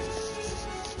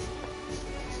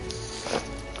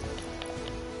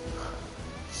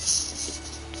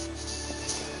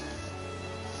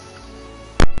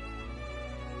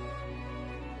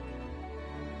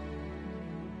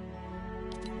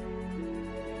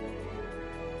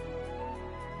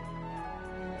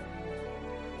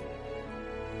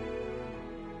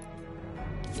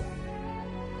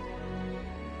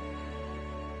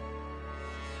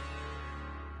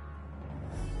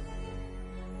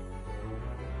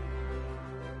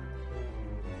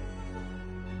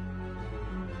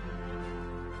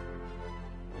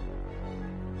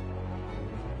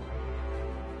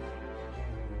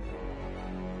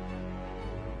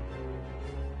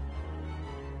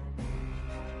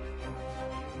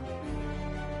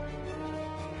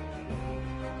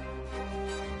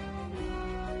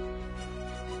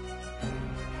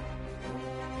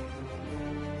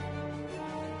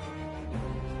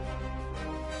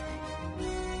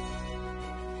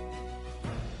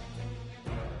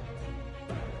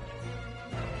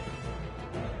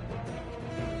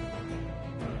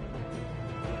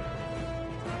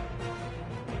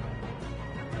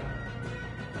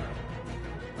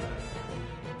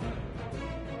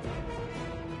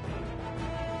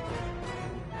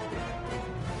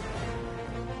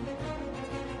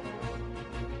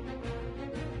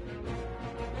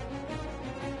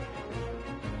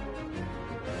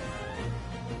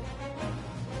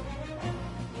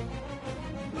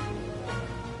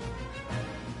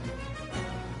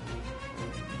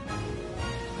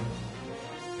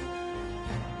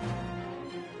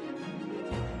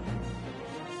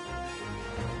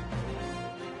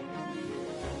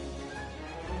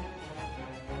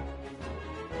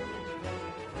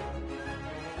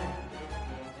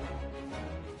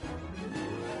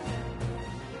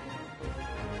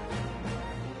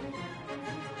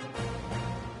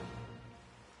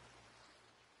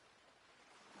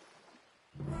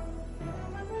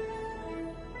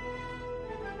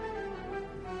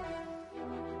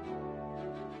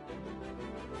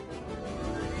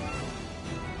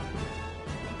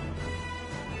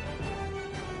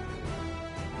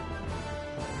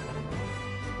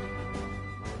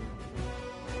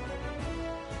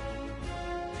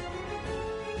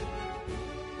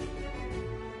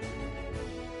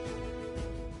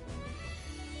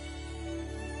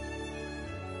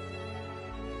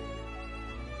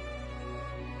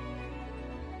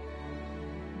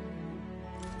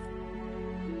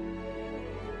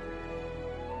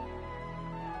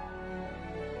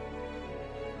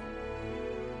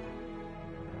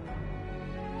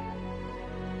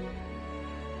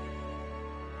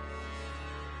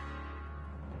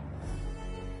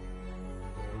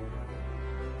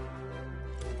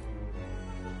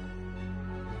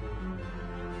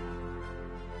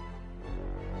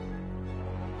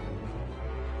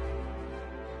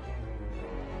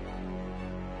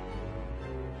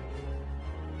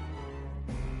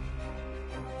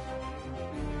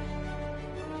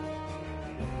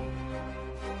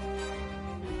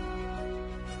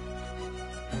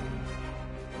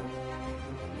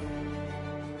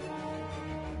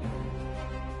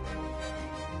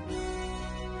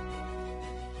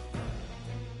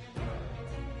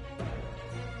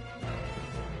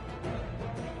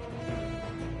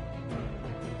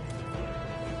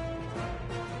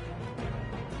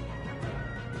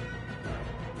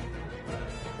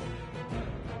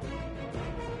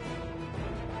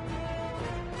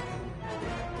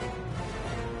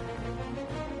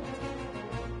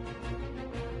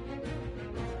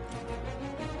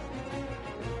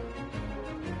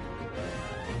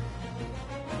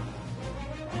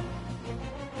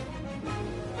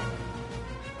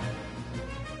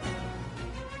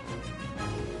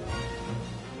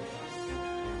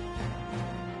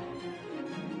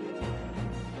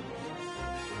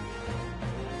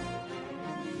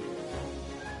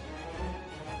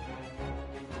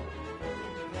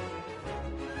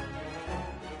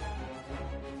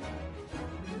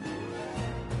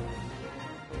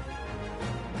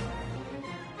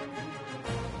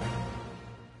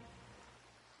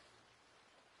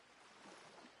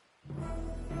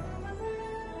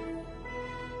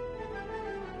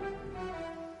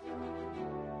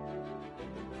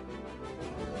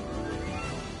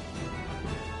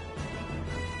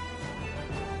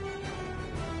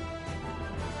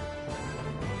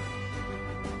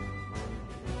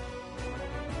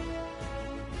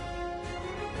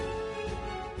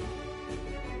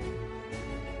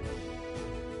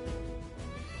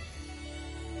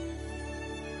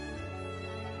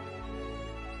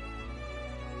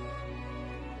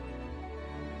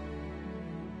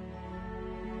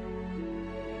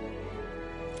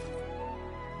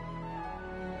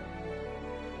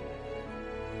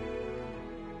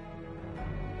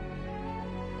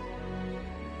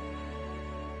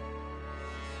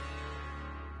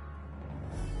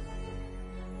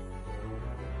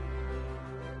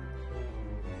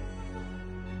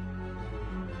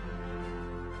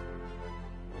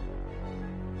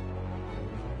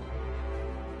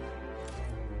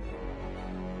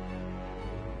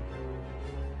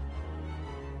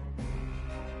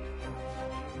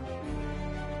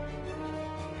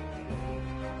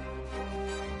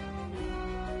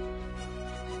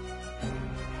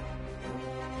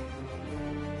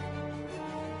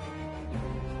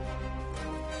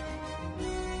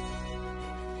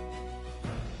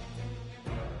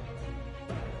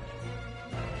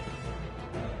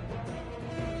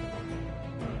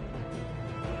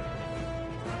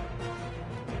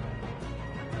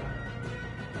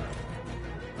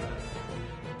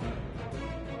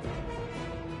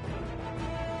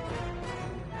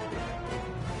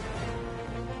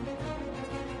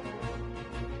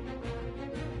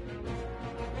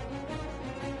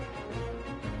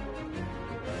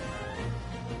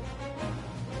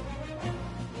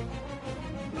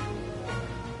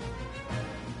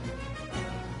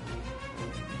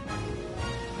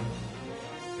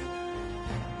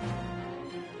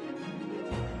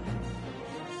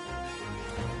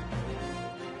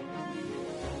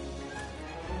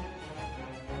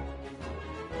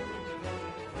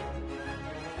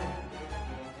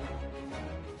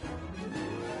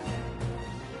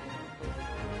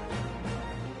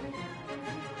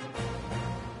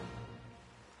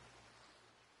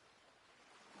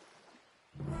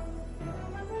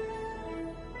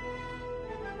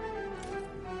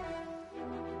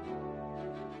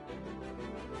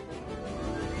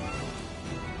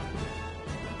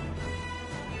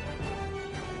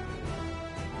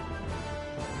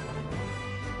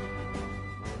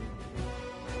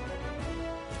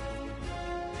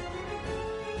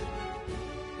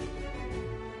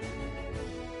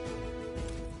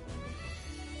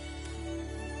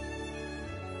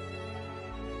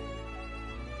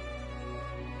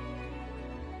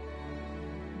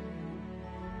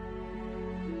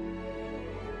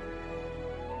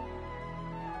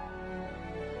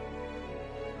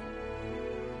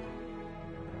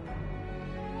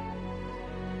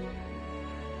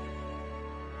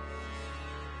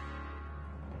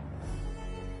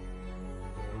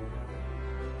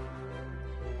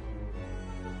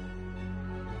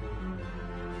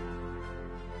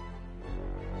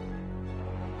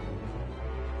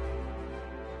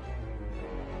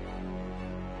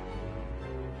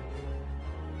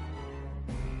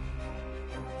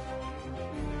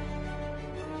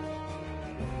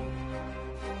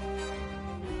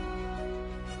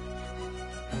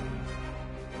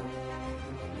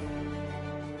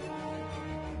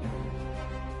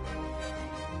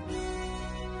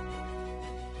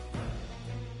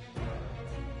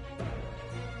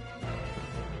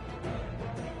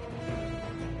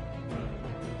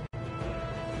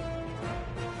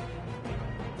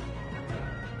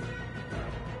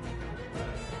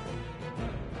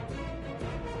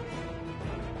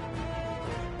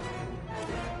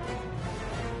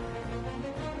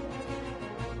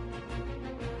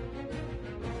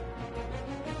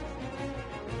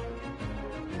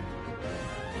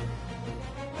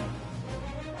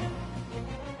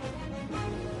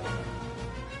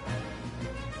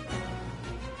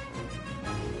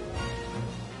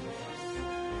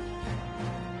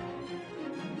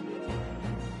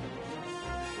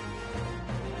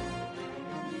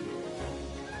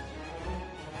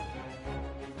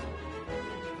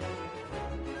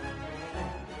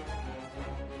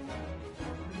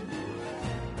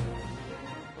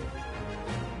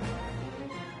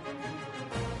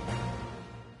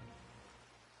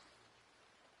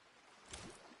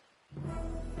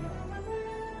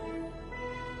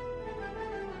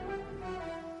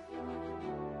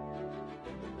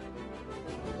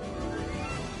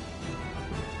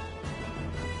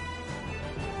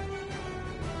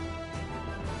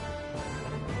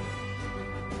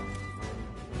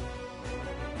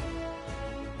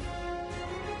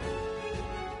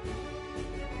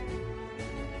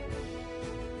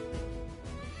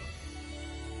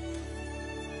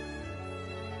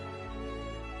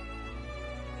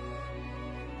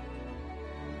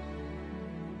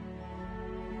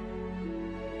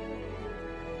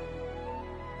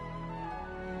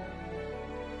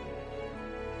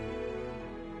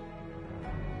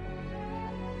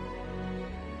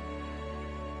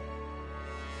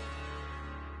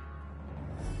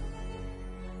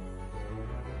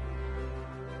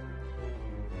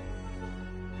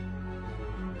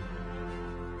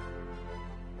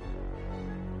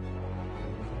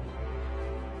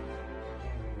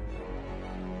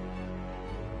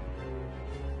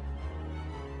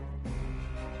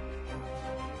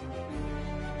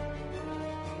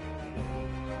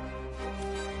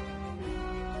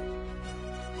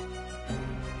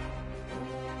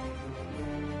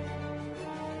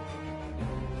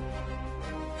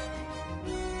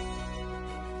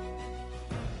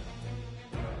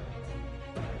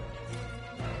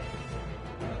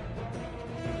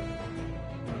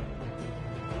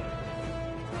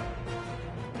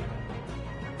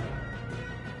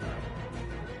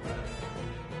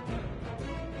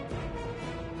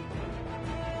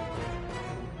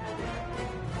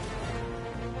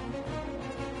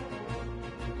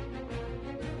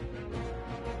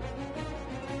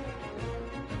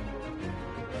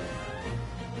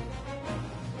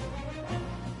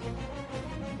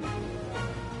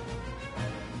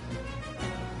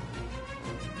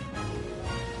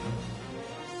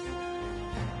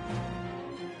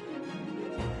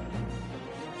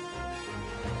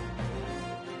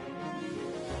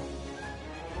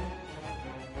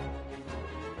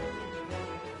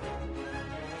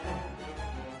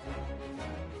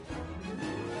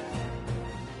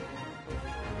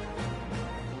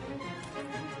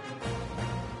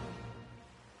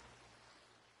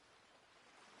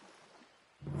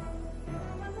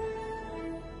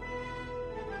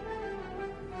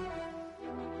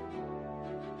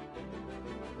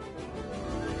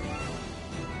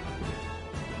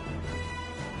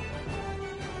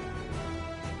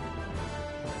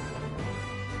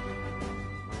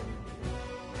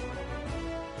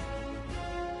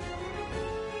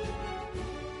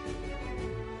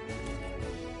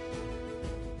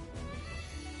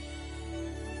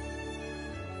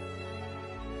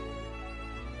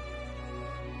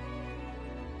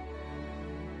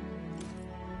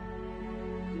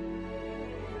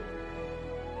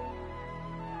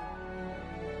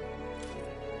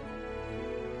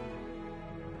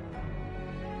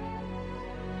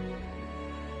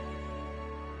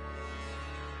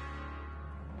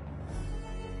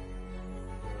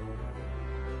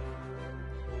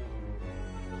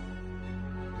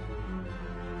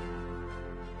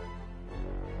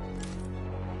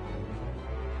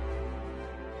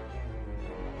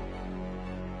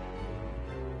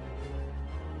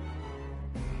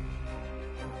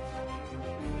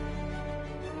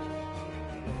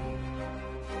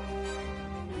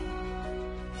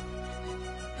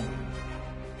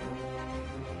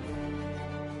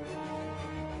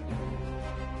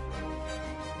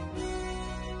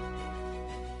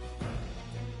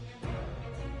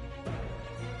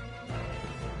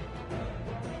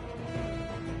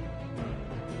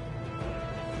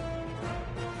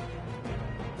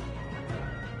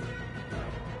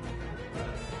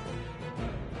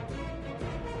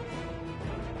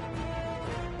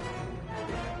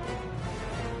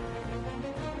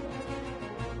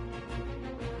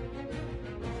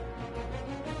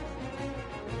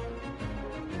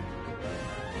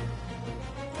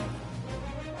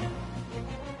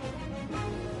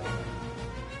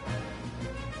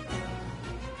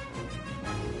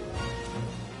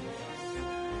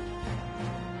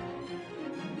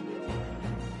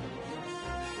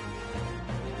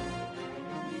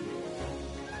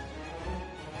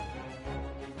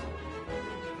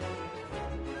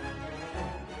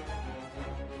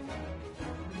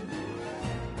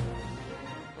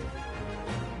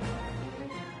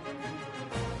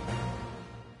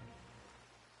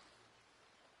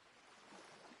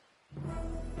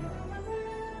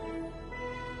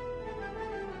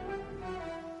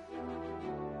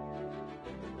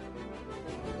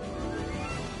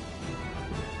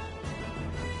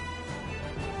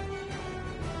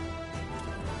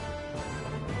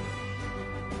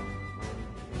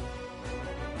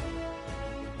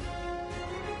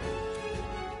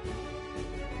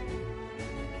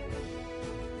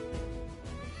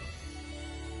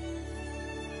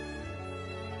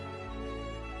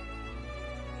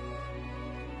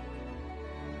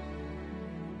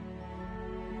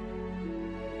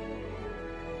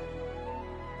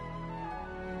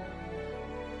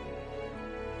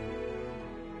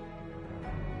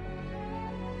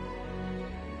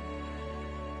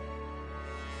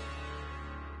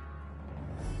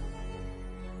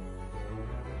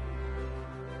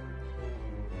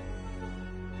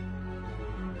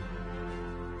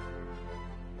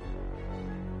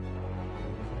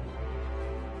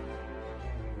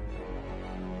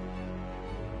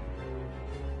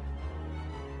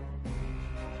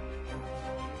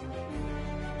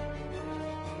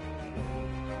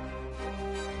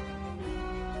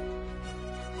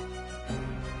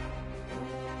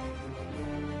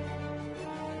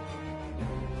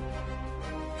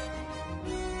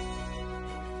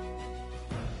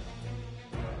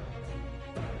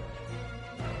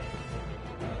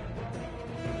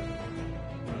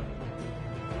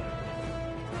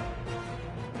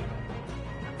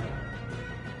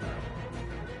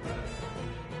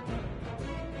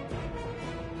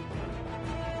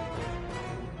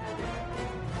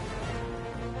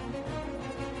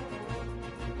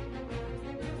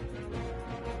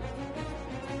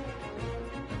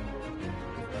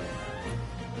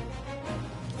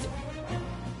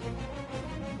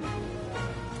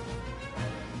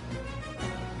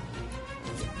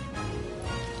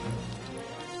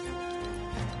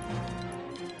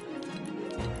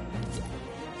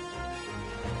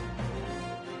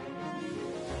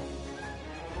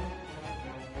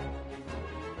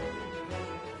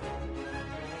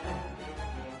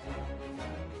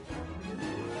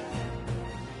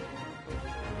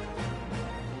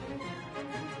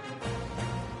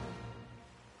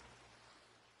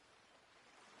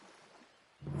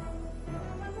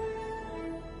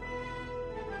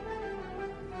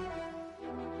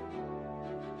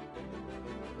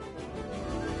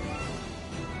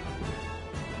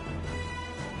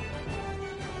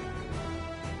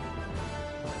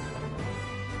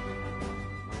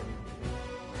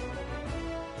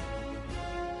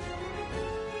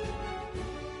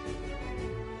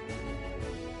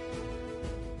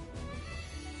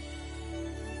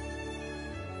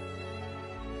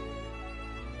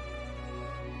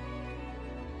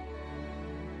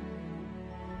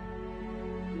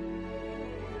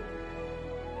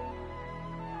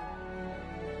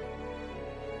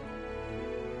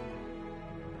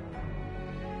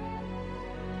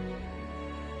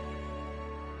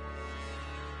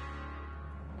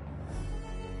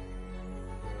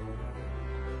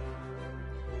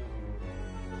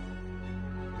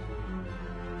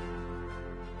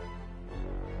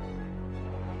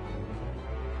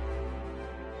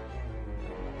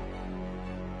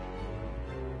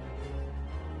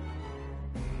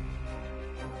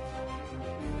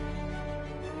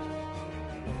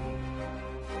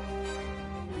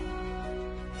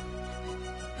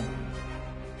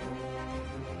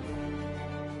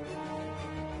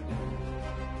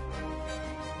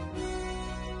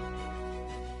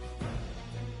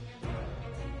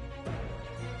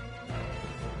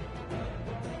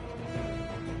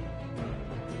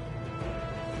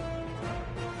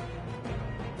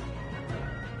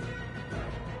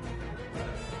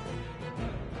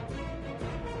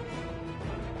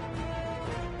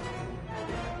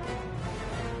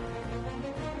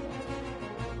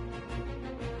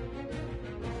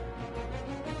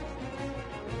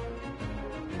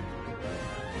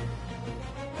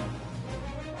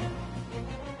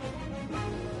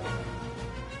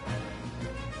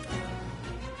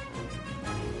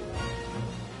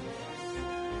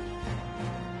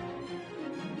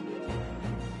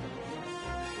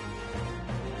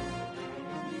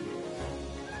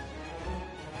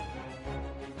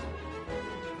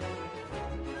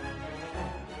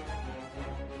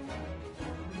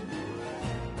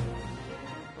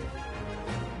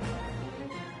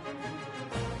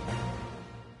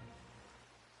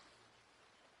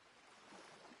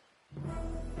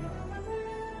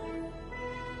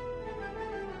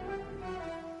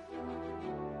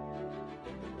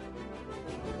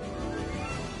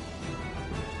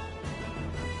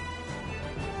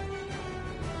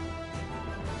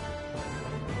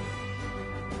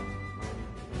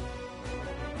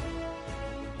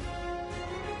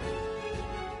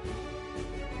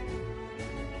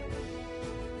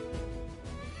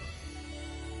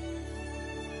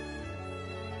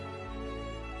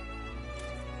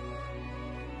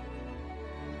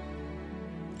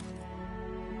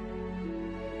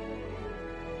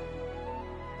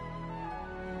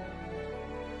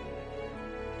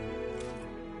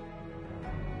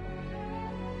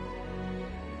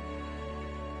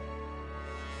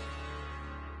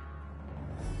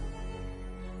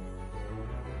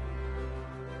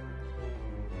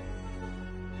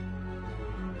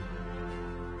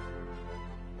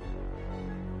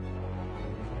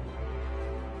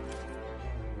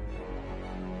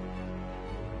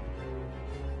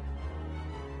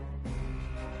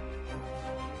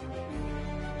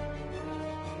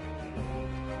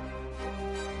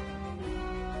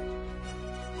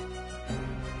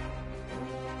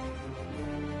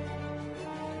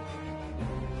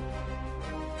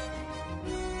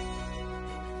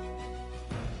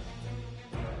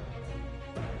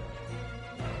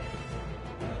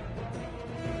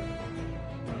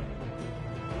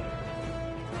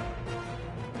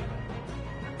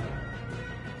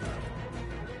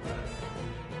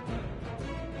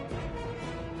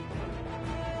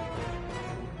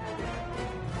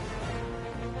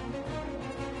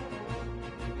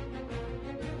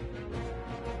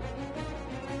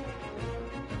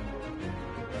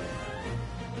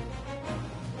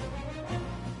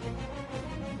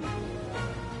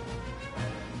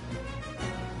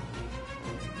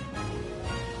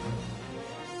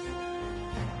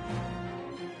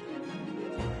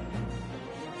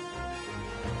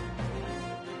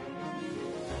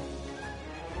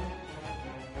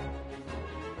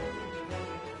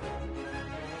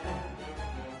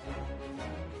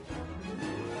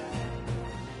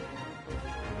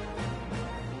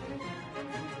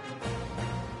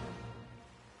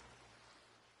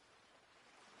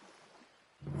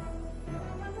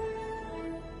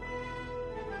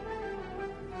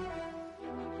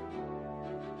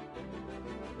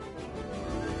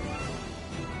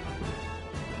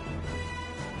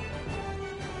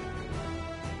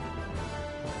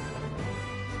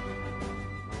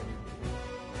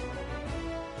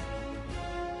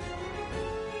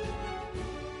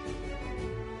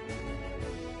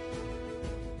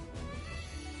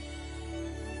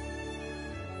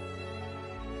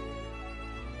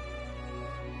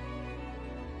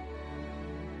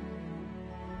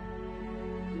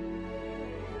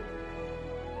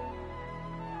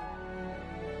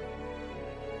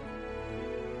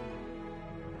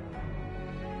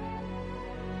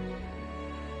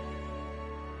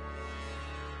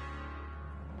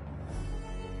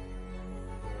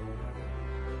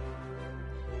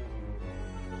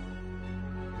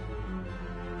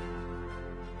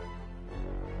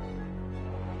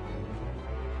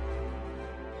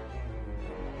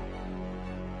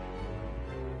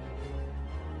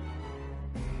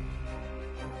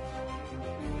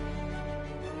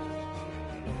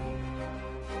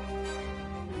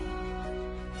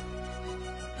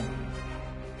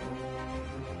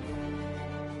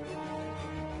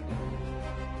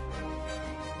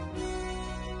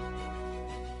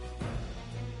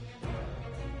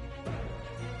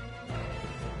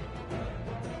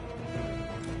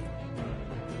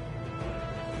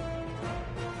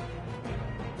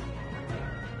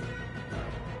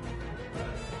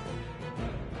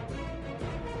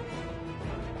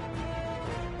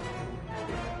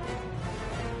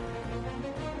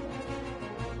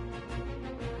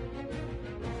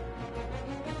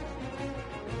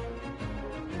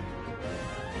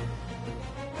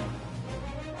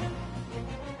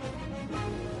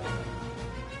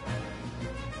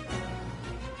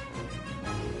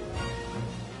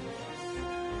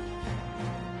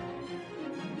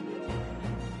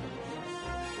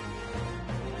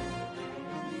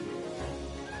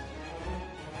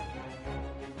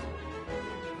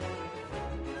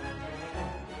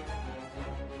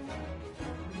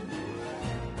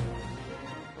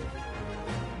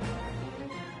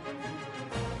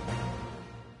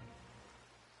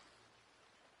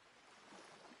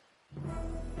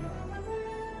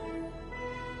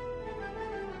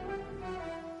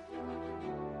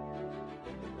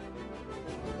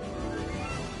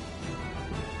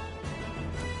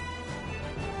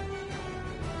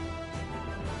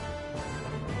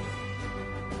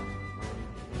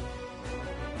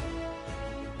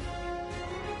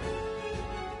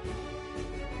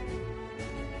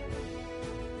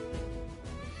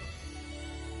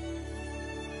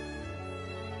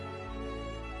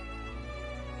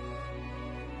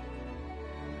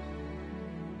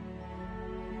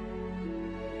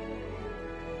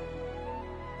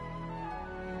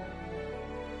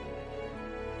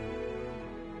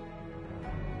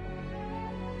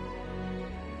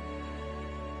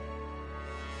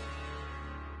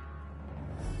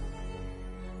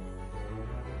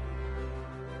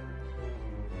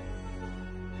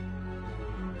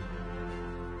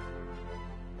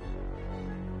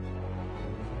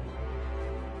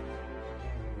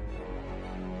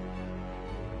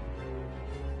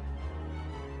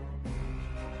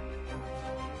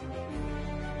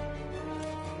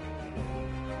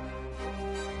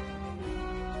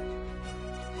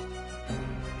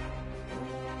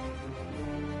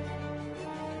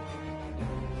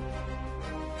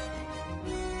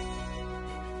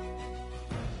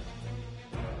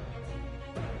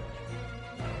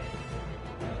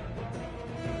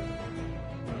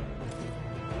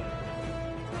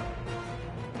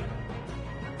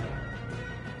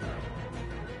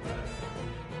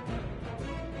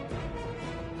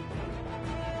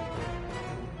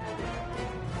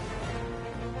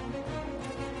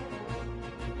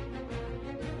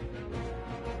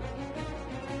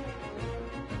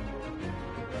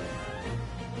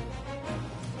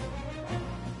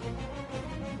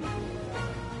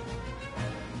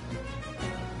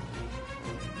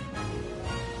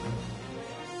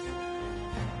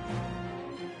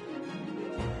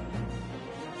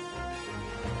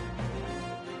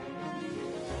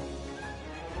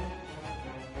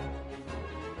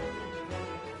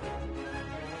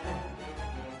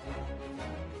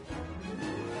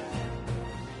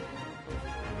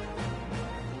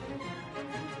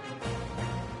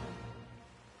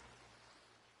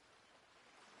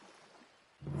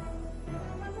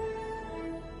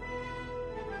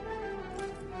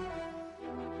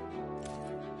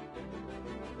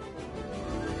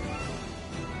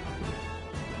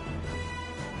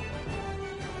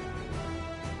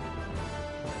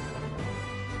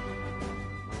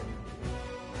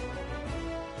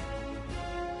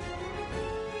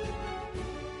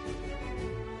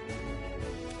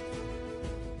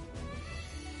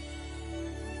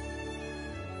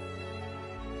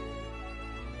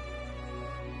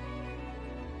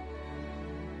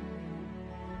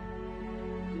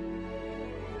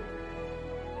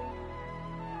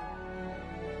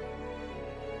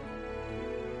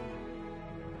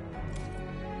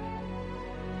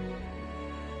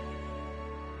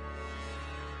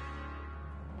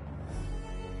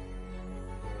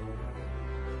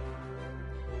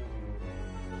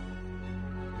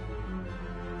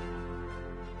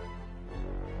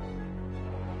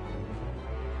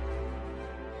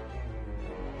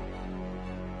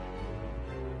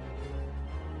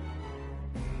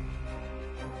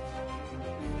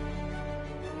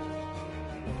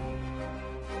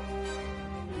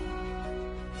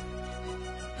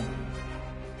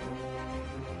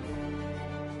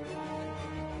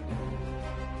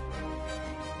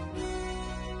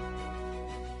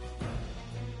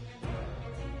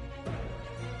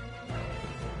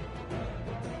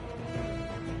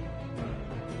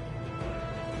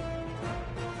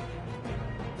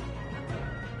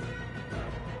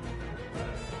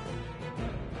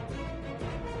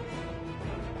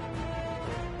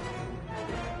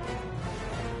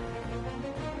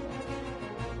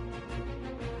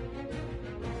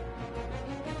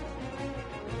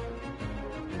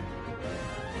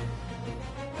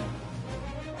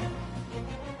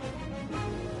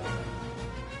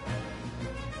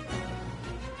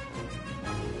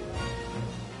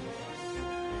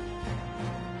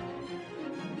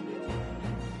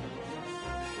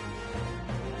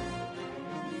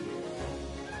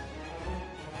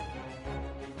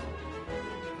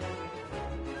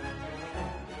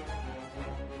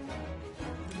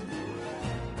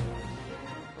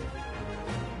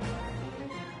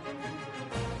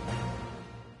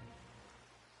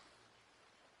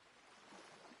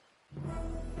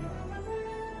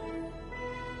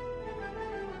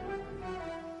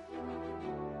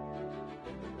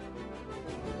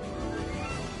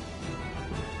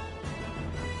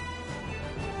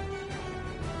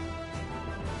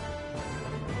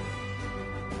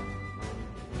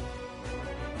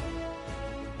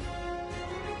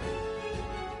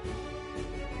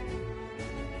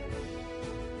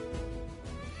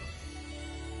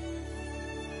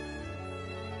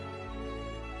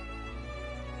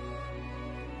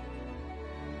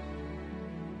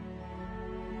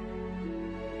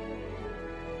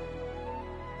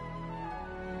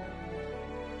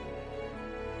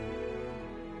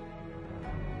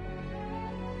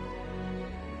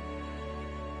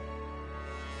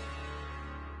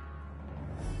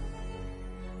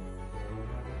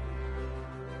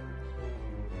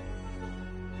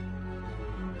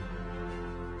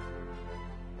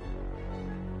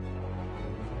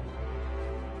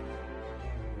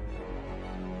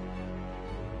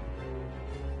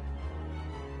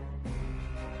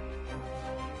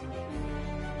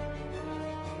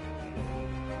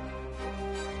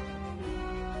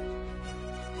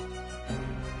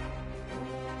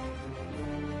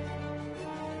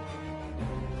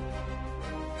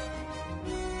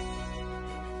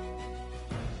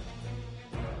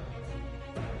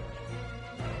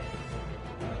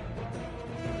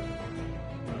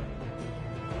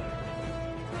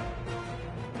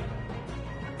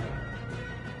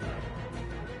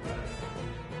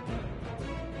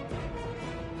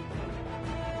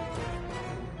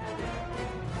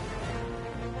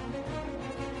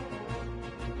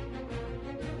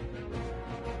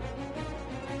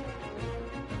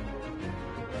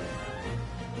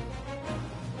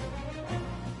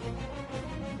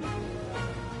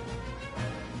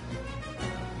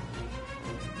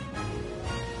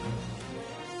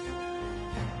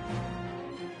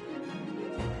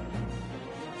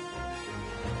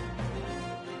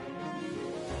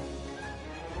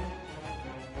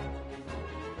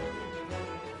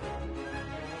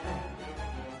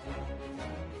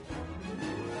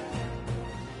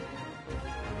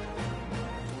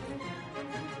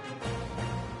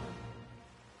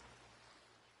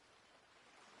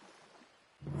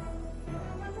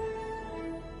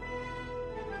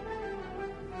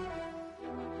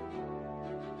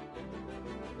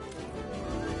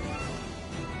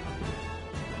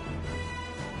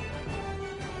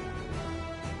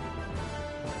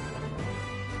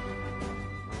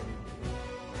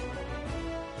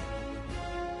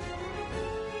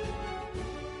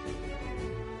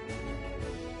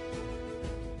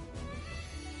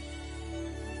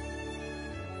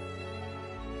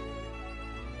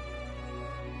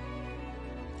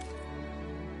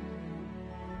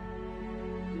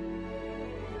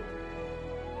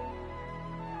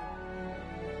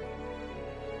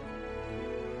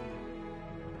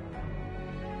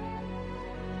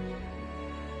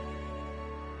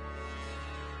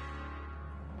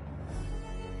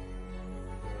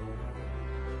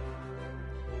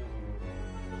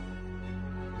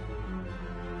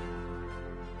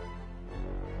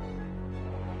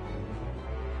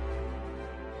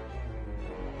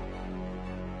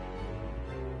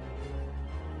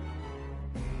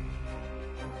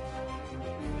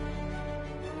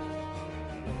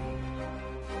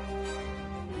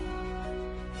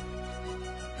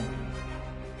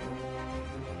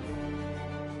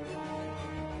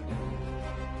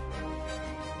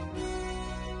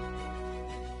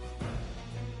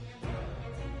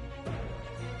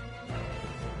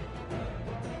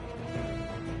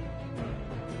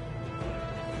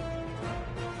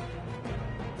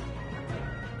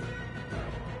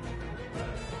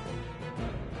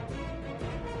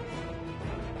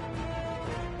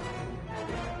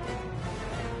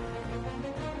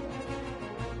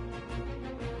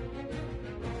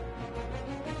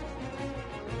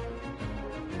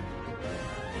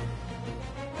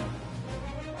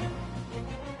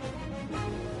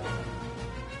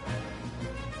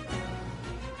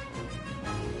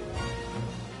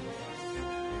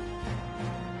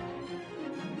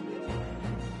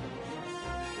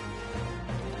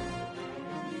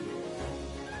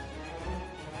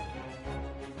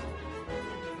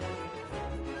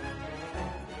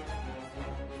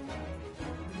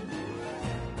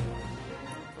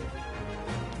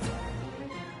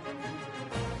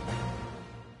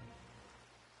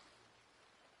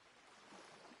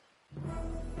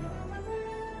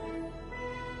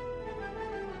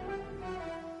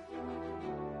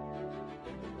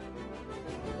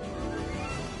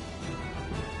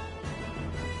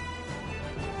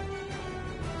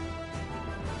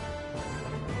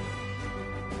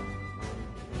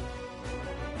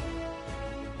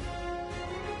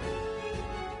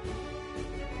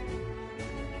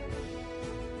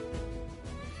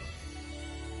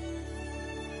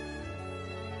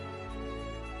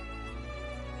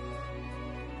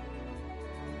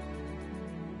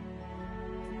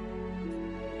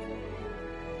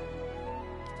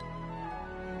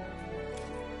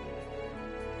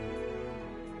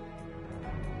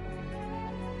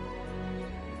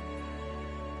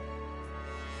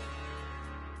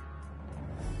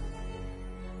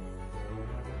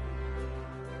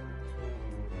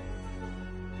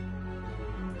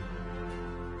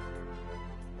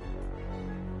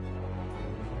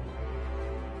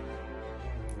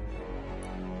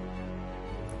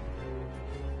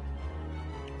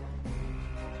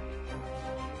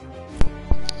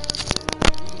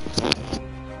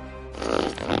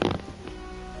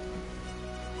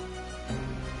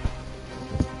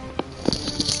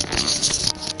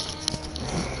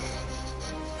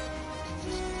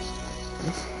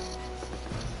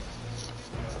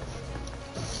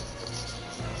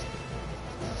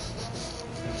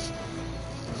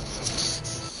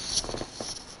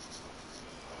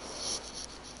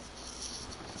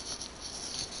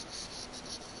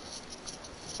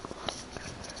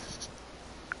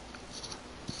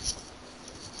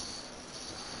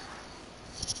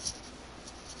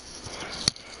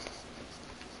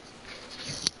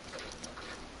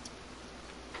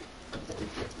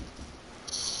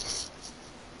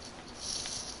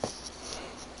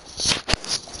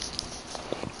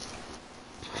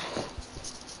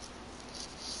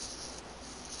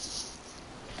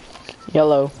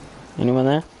 Yellow. Anyone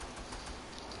there?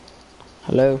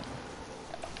 Hello?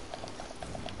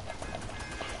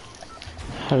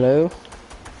 Hello?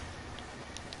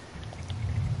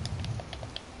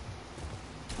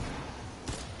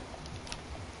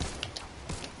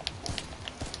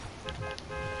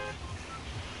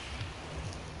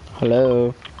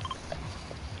 Hello?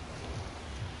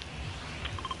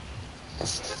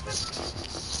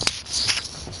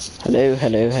 Hello,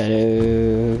 hello,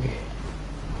 hello.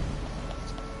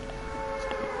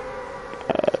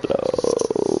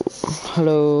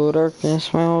 Hello,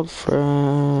 darkness, my old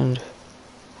friend.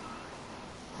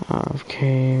 I've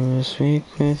came to speak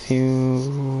with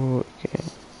you again.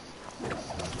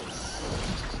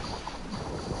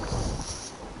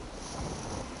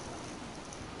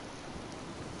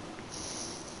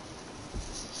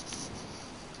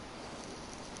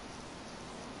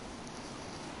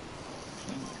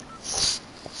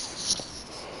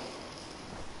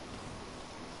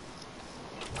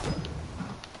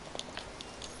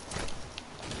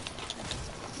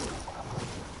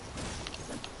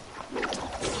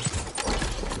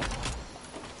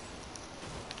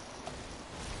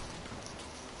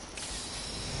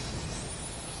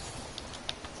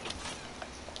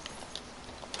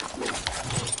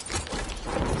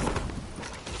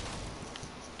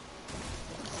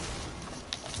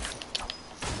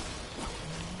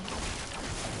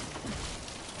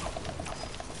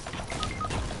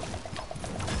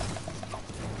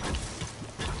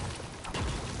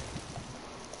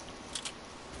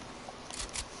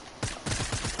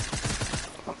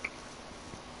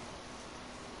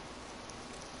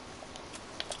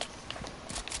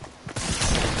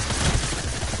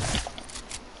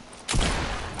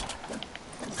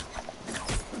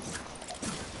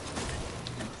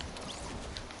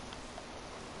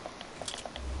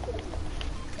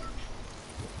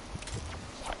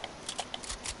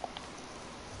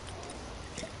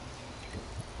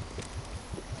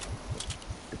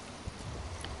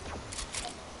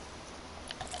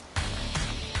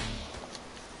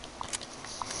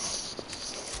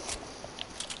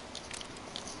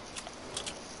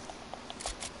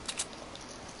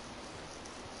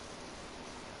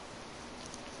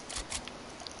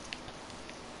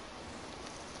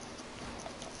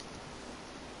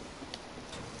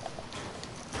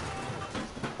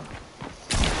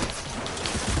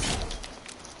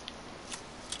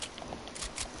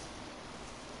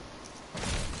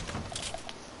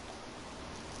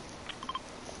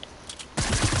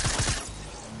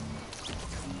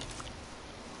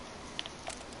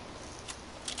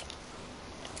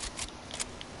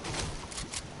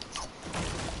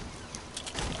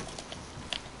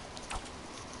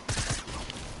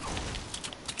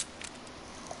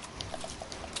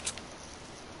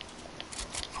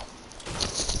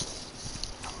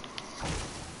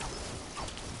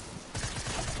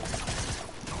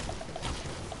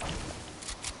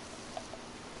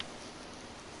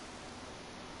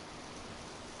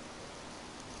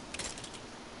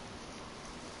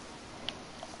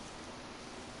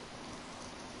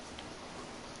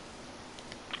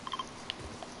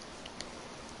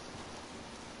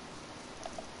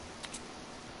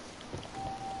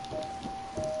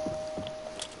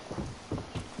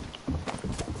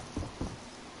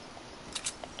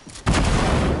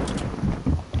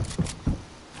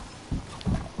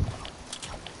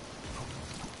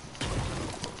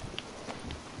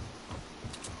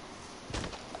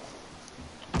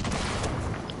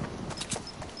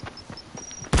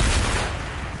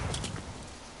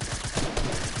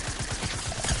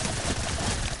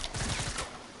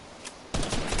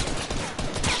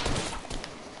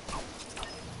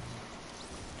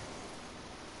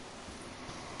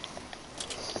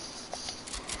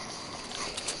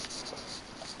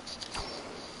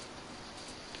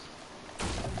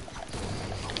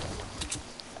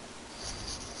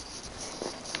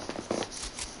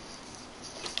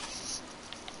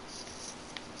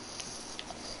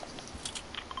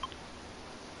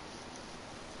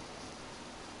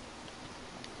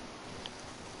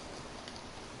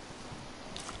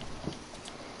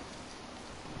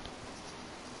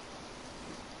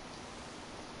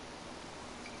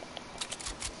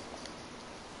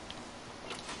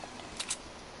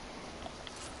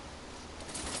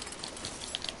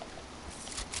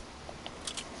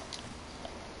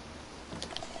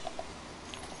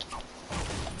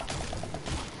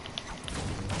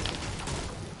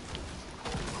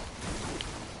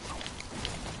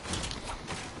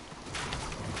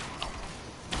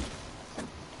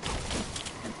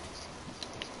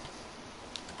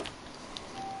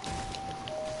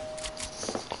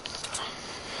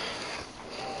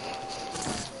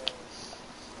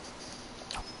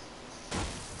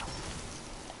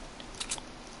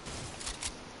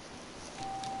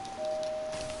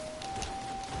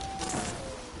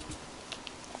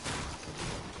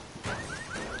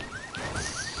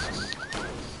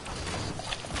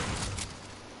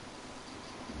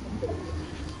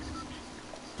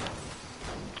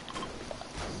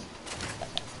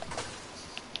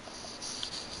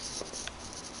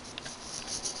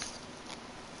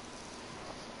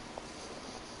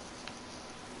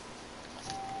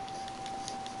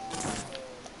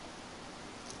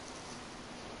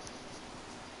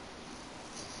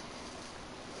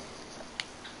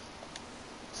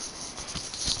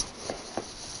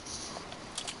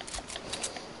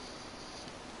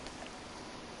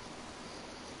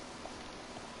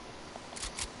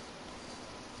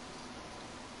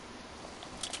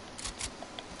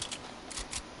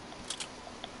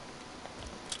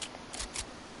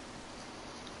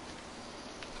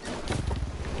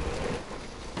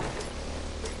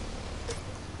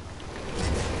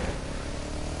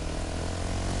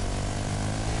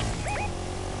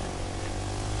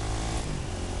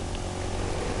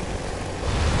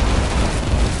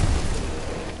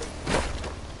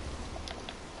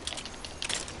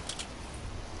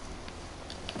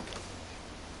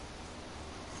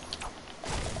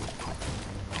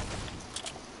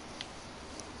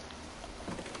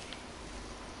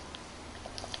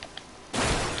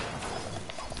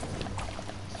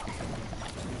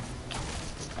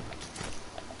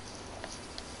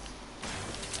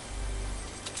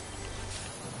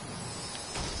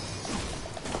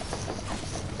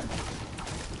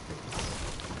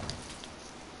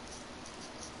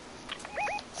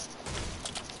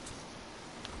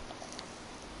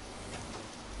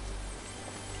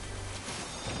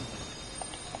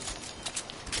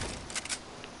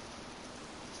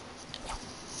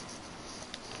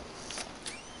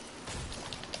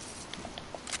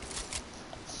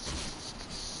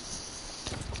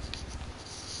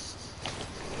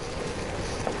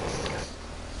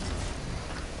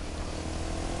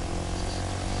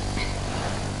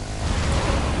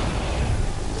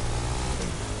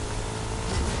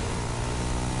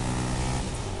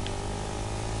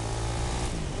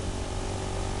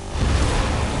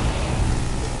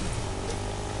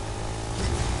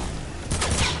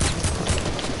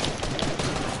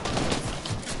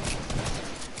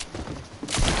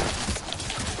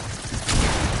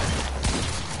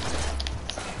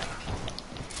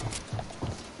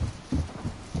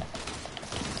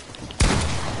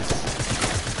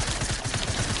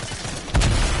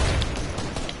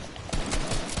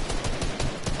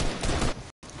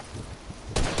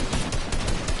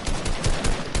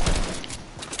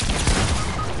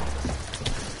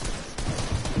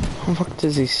 the fuck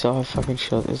does he saw fucking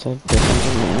shot? Is that different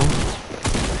than now?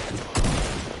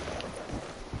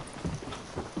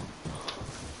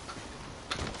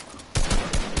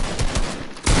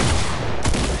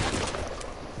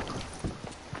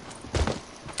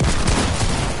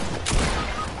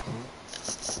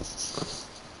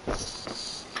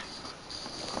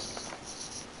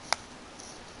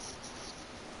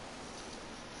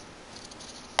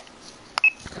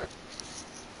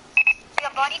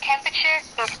 Your body temperature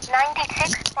is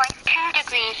 96.2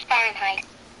 degrees Fahrenheit.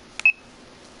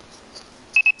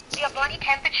 Your body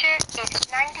temperature is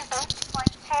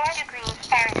 98.4 degrees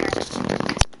Fahrenheit.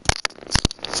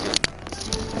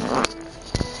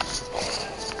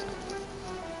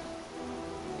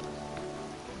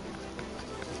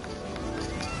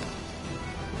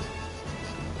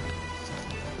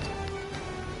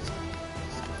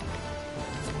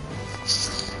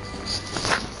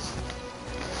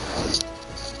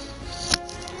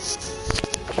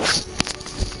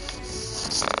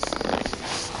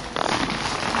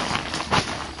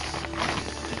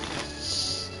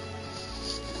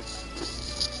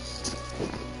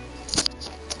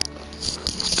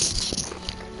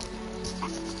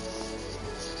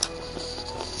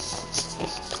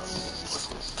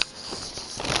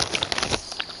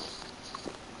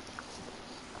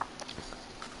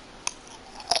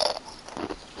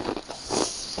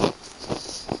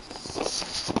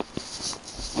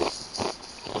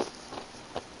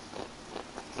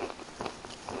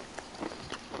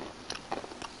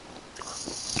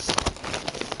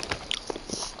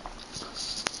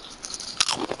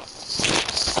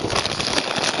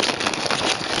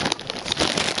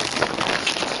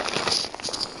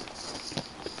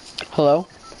 Hello?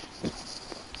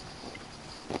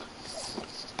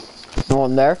 No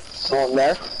one there? No one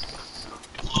there?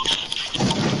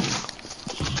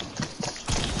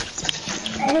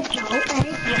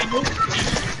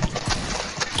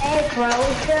 Hey, bro,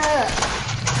 what's up?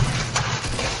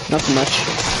 Nothing much.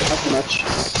 Nothing much.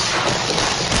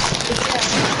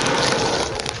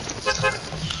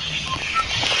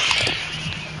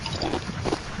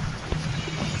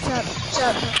 What's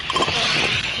up?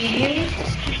 You hear me?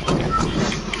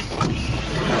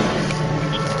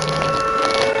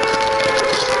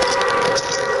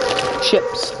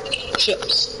 Chips.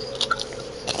 Chips.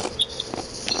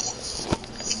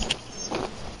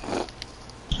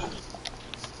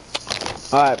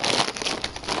 Alright.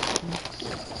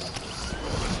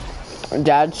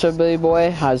 Dad said Billy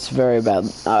Boy has very bad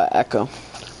echo.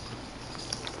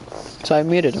 So I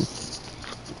muted him.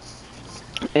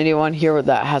 Anyone here with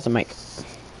that has a mic?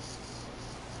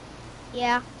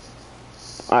 Yeah.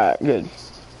 Alright, good.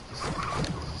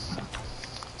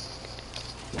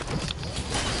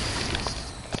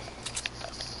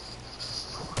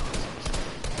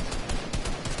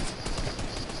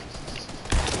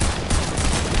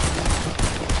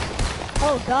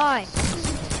 Oh, God.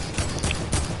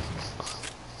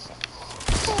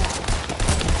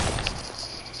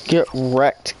 Get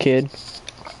wrecked, kid.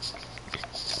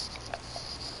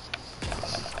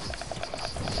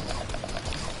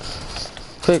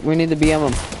 Quick, we need to BM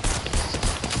him.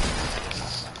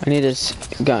 I need his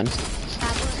gun.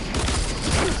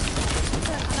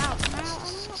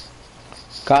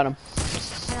 Got him.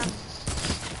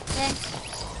 Okay.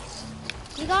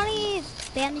 You got any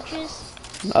bandages?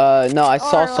 No, I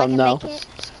saw Or, some, like, a no. med kit?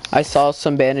 I saw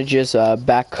some bandages,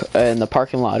 back in the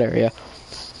parking lot area.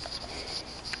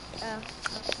 Oh,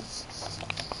 okay.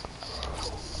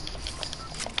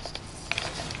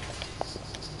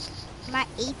 I'm at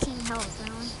 18 health,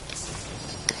 Alan.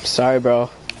 Sorry, bro.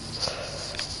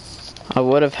 I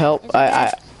would have helped. It's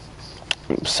okay.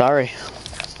 I'm sorry.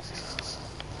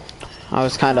 I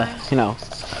was kind of, you know,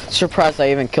 surprised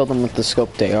I even killed him with the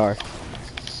scoped AR.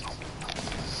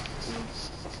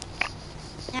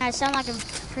 Yeah, I sound like I'm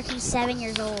freaking 7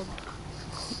 years old.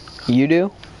 You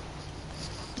do?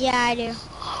 Yeah, I do.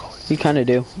 You kind of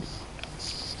do.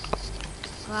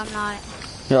 Well, I'm not.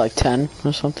 You're like 10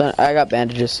 or something. I got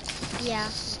bandages. Yeah.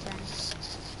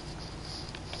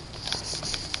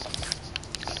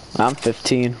 I'm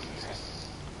 15.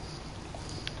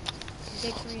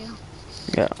 Good for you.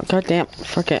 Yeah. Goddamn.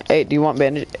 Fucking. Hey, do you want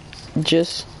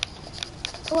bandages?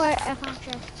 Or a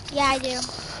contract. Yeah, I do.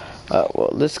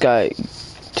 Well, this guy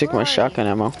took Where my are shotgun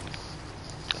ammo.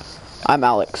 I'm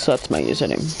Alex. That's my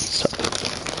username. So.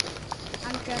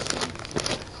 I'm joking.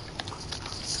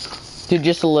 Dude,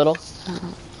 just a little.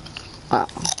 Oh,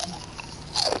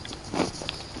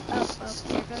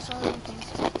 there goes all the things.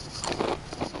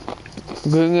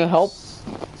 Can you help?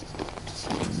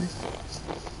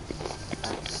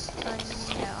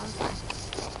 No, I'm fine.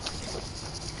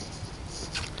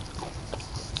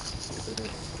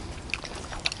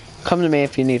 Come to me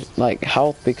if you need like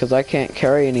help because I can't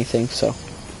carry anything. So.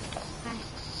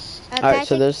 Alright,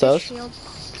 so there's those. Shield.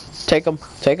 Take them.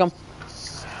 Take them.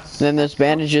 Then there's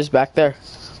bandages back there.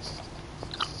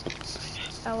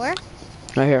 Oh, where?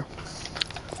 Right here.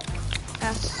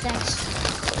 Oh, thanks.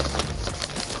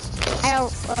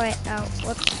 Oh, wait. Oh,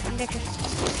 whoops. I'm get your...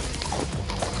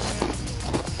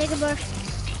 Take a bush.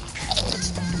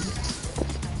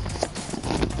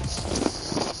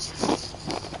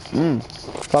 Mmm.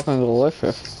 Fucking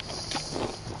delicious.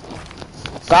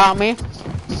 Got me.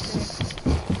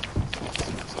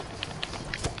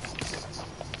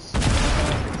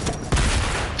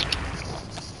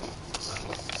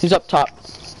 He's up top.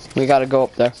 We gotta go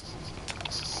up there.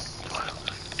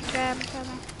 Grab him from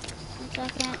me. 1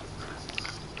 second.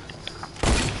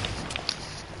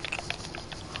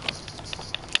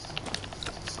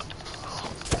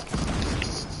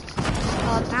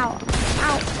 Oh, ow.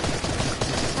 Ow.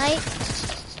 Tight.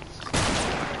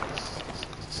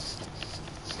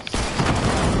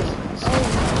 Oh.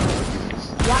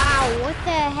 Wow, what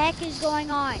the heck is going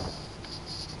on?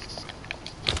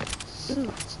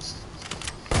 Ooh.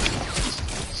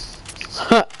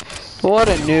 What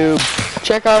a noob.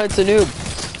 Check out, it's a noob.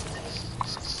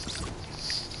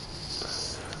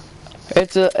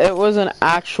 It was an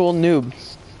actual noob.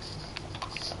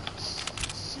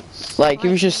 Like, he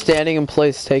was just standing in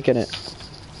place taking it.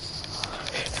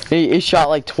 He shot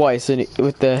like twice and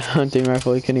with the hunting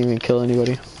rifle he couldn't even kill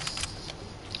anybody.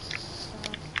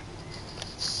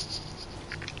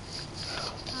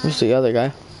 Where's the other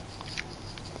guy?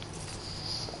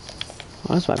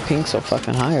 Why is my ping so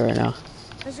fucking high right now?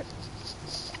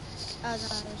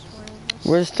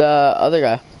 Where's the other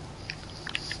guy?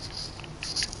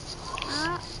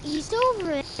 He's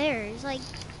over there. He's like,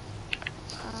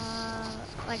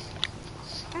 I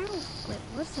don't, wait,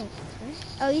 what's over there?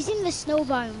 Oh, he's in the snow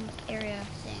biome area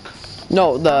thing.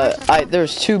 No,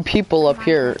 there's two people up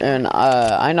here, and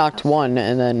I knocked one,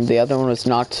 and then the other one was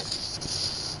knocked.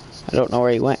 I don't know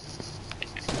where he went.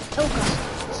 Oh god.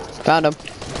 Found him.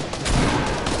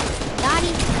 Got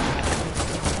him.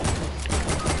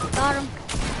 Got him.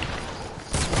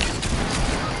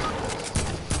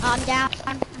 I'm down.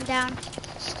 I'm down.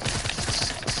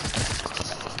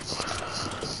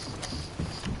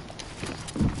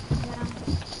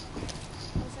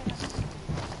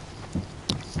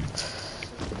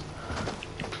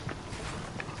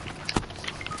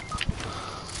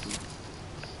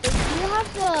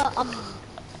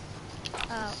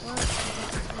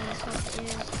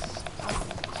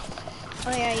 Oh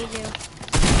yeah, you do.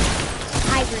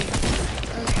 Hybrid.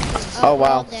 Oh wow. We're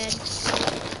all dead.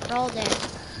 We're all dead.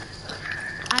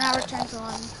 I now return to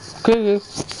one. Good.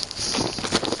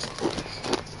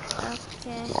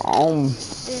 Okay.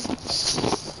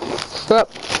 Up.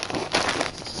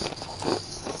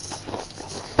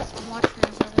 I'm watching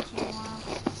this other team a while.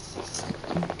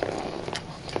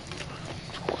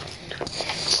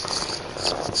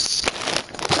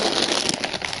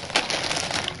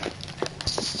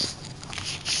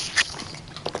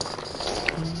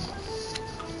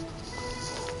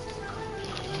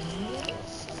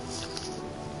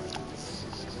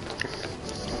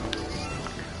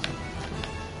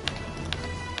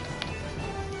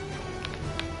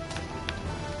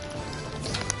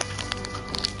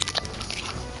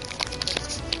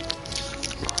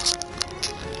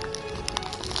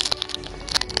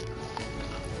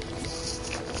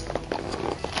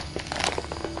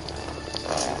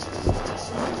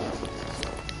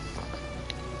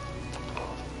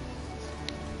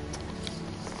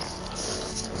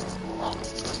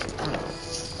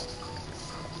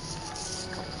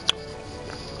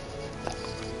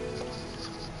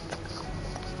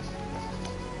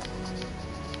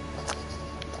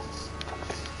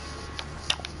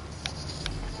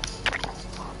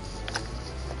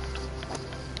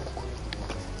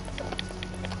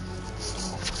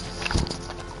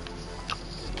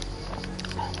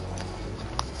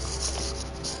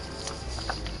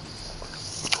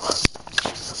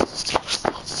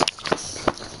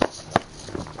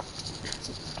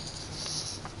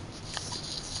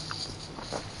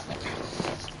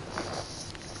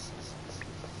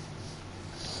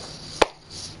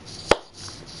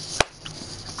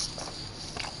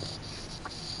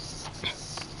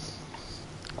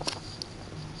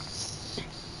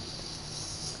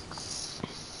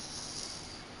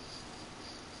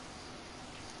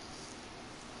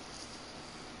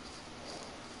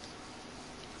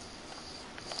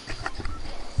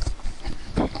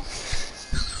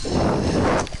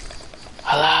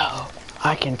 Hello.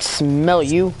 I can smell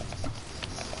you.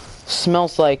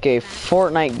 Smells like a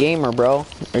Fortnite gamer, bro.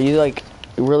 Are you like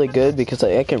really good because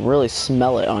I can really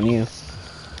smell it on you.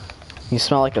 You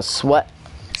smell like a sweat.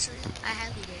 Actually, I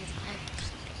highly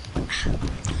rate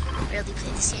I rarely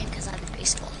play this game because I'm in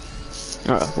baseball.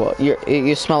 Oh, well,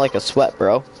 you smell like a sweat,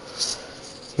 bro.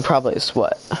 You probably a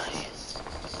sweat.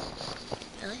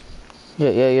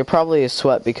 Really? Yeah, you're probably a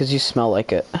sweat because you smell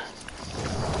like it.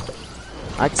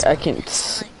 I can.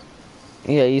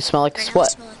 Yeah, you smell like a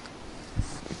sweat.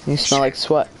 You smell like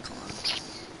sweat.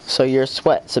 So you're a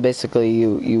sweat. So basically,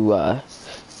 you're a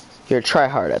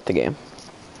tryhard at the game.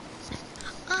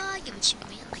 I get what you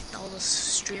mean, like all those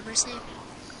streamers say.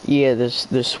 Yeah, there's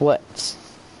sweats.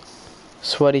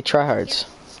 Sweaty tryhards.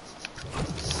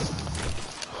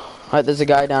 Alright, there's a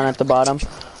guy down at the bottom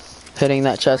hitting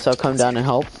that chest. I'll come down and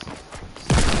help.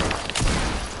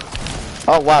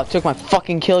 Oh wow, took my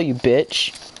fucking kill, you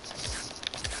bitch.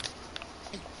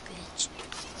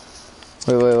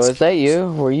 Wait, was that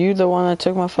you? Were you the one that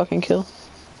took my fucking kill?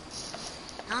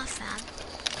 Nah, fam.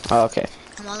 Oh, okay.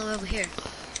 I'm all the way over here.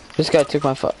 This guy took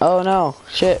my oh no,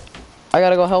 shit. I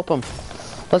gotta go help him.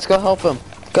 Let's go help him.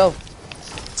 Go.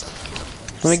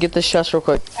 Let me get this chest real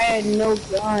quick. I had no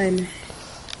gun.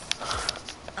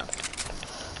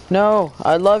 No,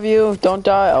 I love you. Don't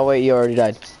die. Oh wait, you already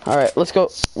died. Alright, let's go.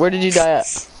 Where did you die at?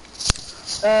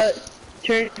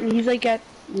 He's like at,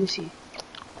 let me see.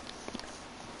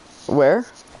 Where?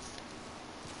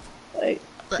 Like,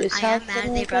 But this I house, am mad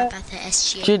something they like brought that? back the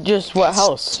SG. Just what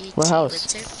house? What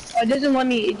house? Oh, it doesn't let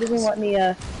me,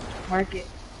 mark it.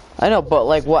 I know, but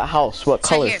like what house? What It's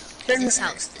color? right here. This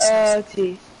house. This house. Let's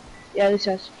see. Yeah, this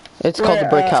house. It's called the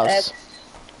brick house.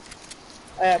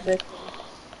 Oh, yeah, brick.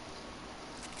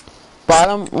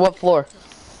 Bottom, what floor?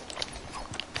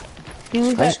 He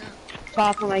was I- at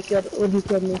top when he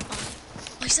killed me.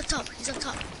 Oh, he's up top. He's up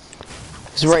top.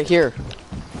 It's right here.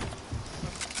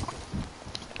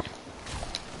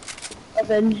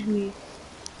 Avenge me.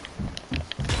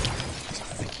 He's a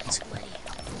freaking sweaty.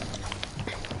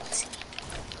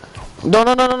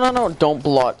 No. Don't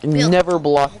block. Never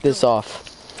block this off.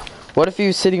 What if he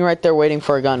was sitting right there waiting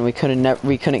for a gun? We couldn't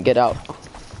get out.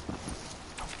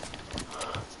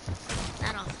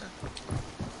 That off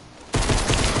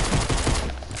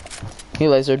though. He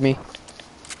lasered me.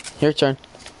 Your turn.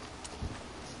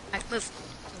 Alright, move.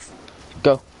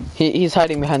 Go. He's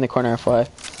hiding behind the corner, FYI.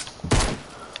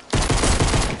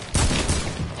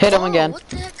 Hit him again. What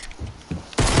the heck?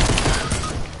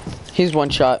 He's one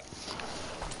shot.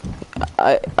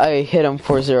 I hit him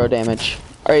for 0 damage.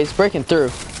 Alright, he's breaking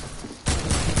through.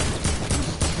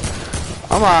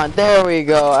 Come on, there we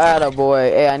go. Attaboy.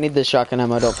 Hey, I need this shotgun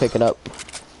ammo. Don't pick it up.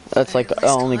 That's like the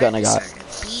only gun I got.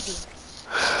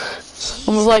 I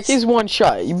was like, he's one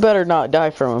shot. You better not die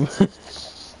from him.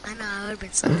 I know, I would have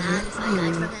been so mad if I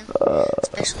died from him.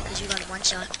 Especially because you got one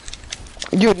shot.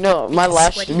 Dude, no,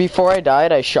 before I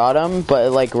died, I shot him, but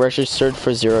it like registered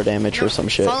for 0 damage or some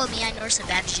shit. Follow me, I know some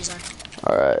bandages on.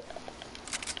 Alright.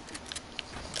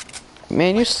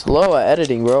 Man, you're slow at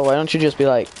editing, bro. Why don't you just be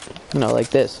like, like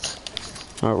this?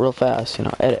 Real fast,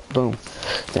 edit, boom.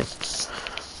 Then.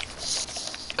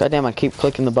 Goddamn, I keep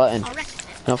clicking the button.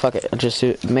 No, fuck it. Just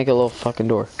make a little fucking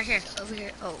door. Right here, over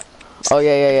here. Oh. Oh,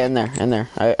 yeah, in there.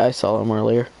 I saw them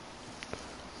earlier.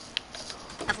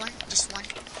 Have one? Just one?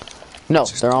 No,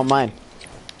 they're all mine.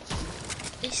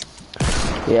 Please?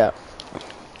 Yeah.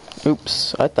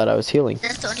 Oops, I thought I was healing.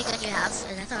 That's the only gun you have? Is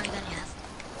that the only gun you have?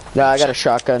 No, I got a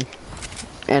shotgun.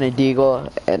 And a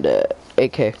deagle and a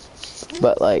AK.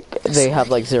 But, like, they have,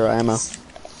 like, 0 ammo.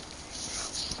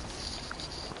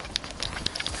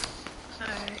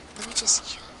 Alright, let me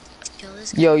just kill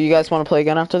this guy. Yo, you guys want to play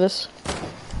again after this?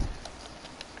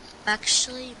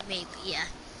 Actually, maybe, yeah.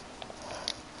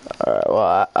 Alright,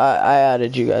 well, I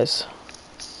added you guys.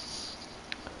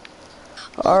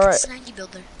 Alright. That's a 90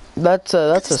 builder. That's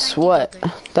a sweat.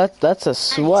 That's a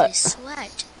sweat.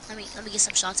 Sweat. Let me get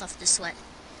some shots off of this sweat.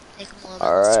 Make him a little bit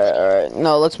Alright.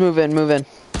 No, let's move in. Nah,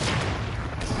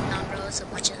 bro, it's a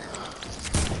bunch of them.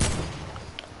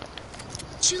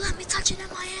 Did you let me touch it in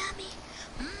Miami?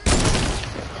 Oh,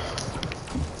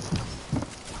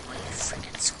 you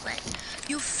freaking sweat.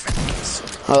 You freaking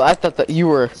sweat. Oh, I thought that you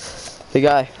were the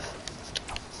guy.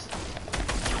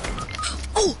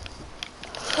 Oh!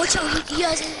 Watch out, he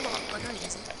has a bomb. Oh, no, he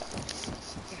doesn't.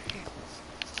 Here.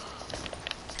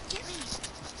 Get me.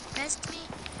 Rest me.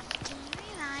 Can you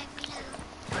revive me now?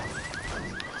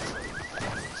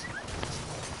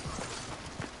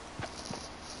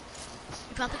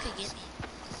 You probably could get me.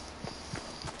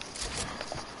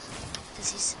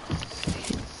 Cause he's...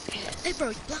 Hey bro,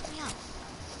 you blocked me out.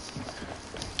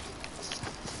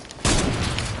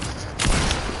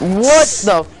 What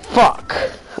the fuck?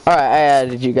 Alright, I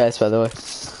added you guys, by the way.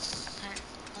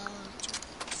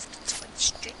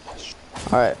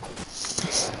 Alright.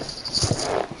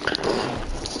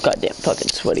 Goddamn fucking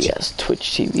sweaty ass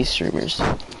Twitch TV streamers.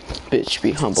 Bitch,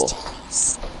 be humble.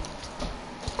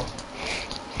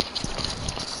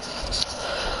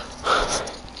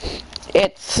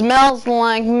 It smells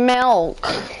like milk.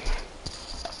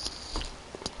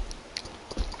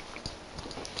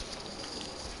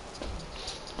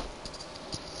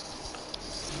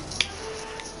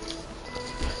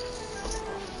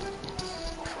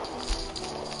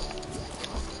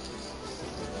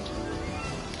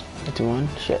 One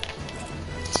shit.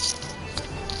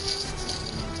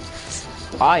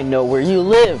 I know where you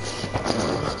live.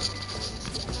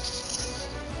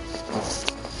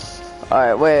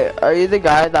 Alright, wait, are you the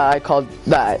guy that I called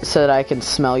that said I can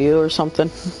smell you or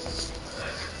something?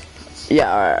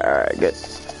 Yeah, alright, good.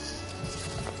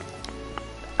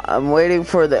 I'm waiting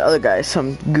for the other guy,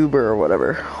 some goober or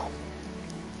whatever.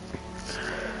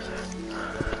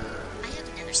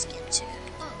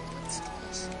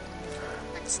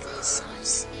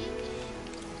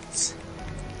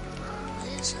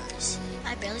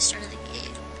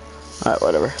 Alright,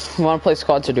 whatever. You wanna play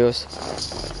squads or duos?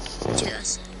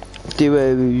 Duos.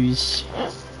 Duos.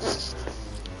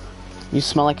 You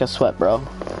smell like a sweat, bro.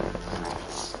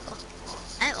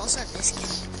 I also have this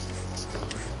skin.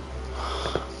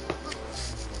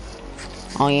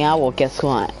 Oh yeah, well guess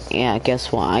what? Yeah,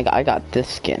 guess what? I got this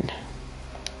skin.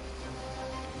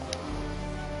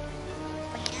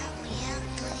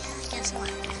 Guess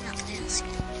what? I got this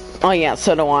skin. Oh yeah,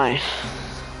 so do I.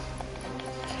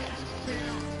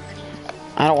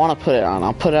 I don't want to put it on.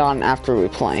 I'll put it on after we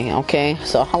play, okay?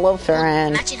 So, hello,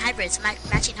 Farron. Matching hybrids.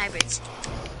 Matching hybrids.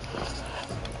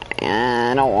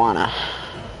 I don't wanna.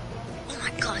 Oh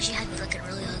my gosh, you had me looking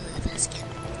really ugly with that skin.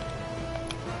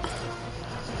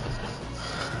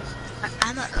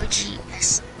 I'm an OG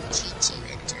SGT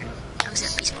intern. I was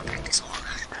at baseball practice all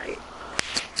night.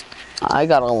 I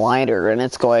got a lighter and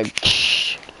it's going.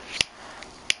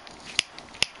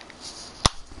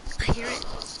 I hear it.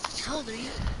 How old are you?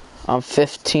 I'm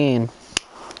 15.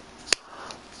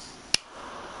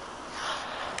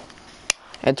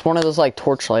 It's one of those like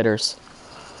torch lighters.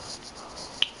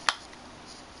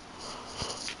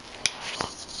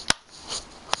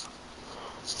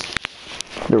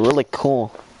 They're really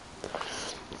cool.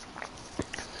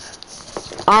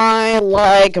 I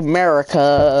like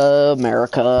America,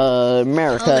 America,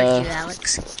 America. How old are you,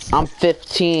 Alex? I'm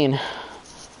 15.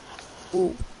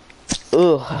 Ooh.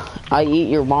 Ugh, I eat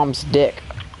your mom's dick.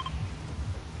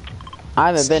 I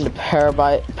haven't been to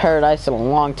Paradise in a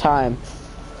long time.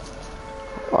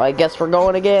 Well, I guess we're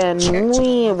going again.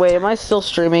 Wait, am I still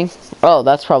streaming? Oh,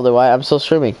 that's probably why I'm still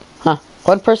streaming. Huh.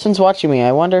 One person's watching me.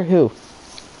 I wonder who.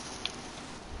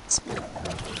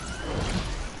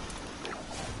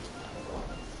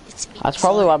 That's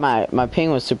probably why my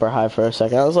ping was super high for a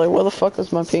second. I was like, where the fuck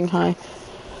is my ping high?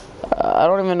 I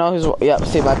don't even know who's... Yep,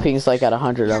 see, my ping's like at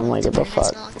 100. I'm like, what the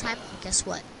fuck? Guess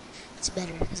what? It's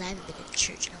better, because I haven't been in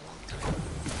church in a long time.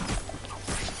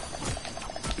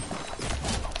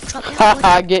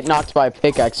 Haha, get knocked by a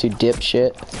pickaxe, you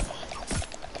dipshit.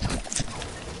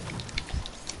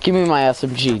 Give me my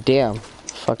SMG, damn.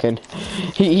 Fucking...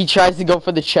 He tries to go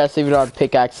for the chest even though I'm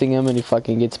pickaxing him and he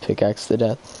fucking gets pickaxed to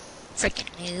death. Freaking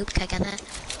noob, can I get that?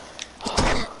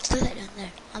 Let's do that down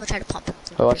there. I'm gonna try to pump him.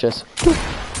 Oh, watch this.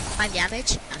 5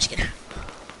 damage? I'm just kidding.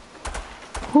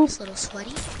 This little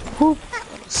sweaty. That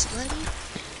little sweaty.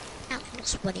 That little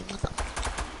sweaty mother.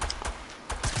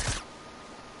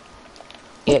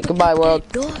 Yeah, goodbye, world.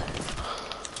 Door.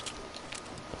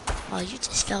 Oh, you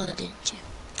just fell, didn't you?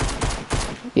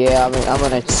 Yeah, I'm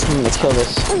gonna kill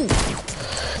this. Ooh.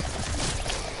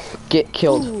 Get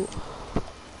killed. Ooh.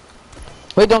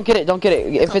 Wait, don't get it, don't get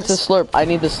it. If it's a slurp, I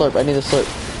need the slurp, I need the slurp.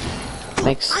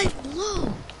 Thanks. I'm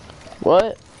low.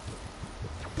 What?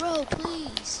 Bro,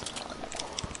 please.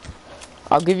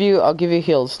 I'll give you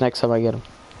heals next time I get them.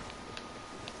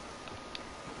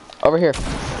 Over here.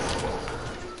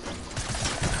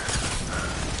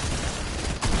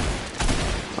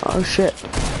 Oh shit.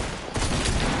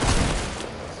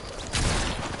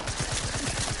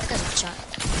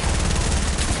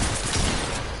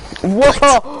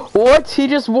 Whoa! What? He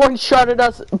just one-shotted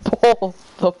us. Oh,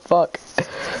 the fuck?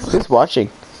 Who's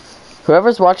watching?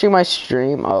 Whoever's watching my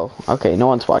stream. Oh, okay. No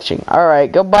one's watching. All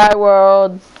right. Goodbye,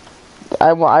 world.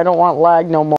 I don't want lag no more.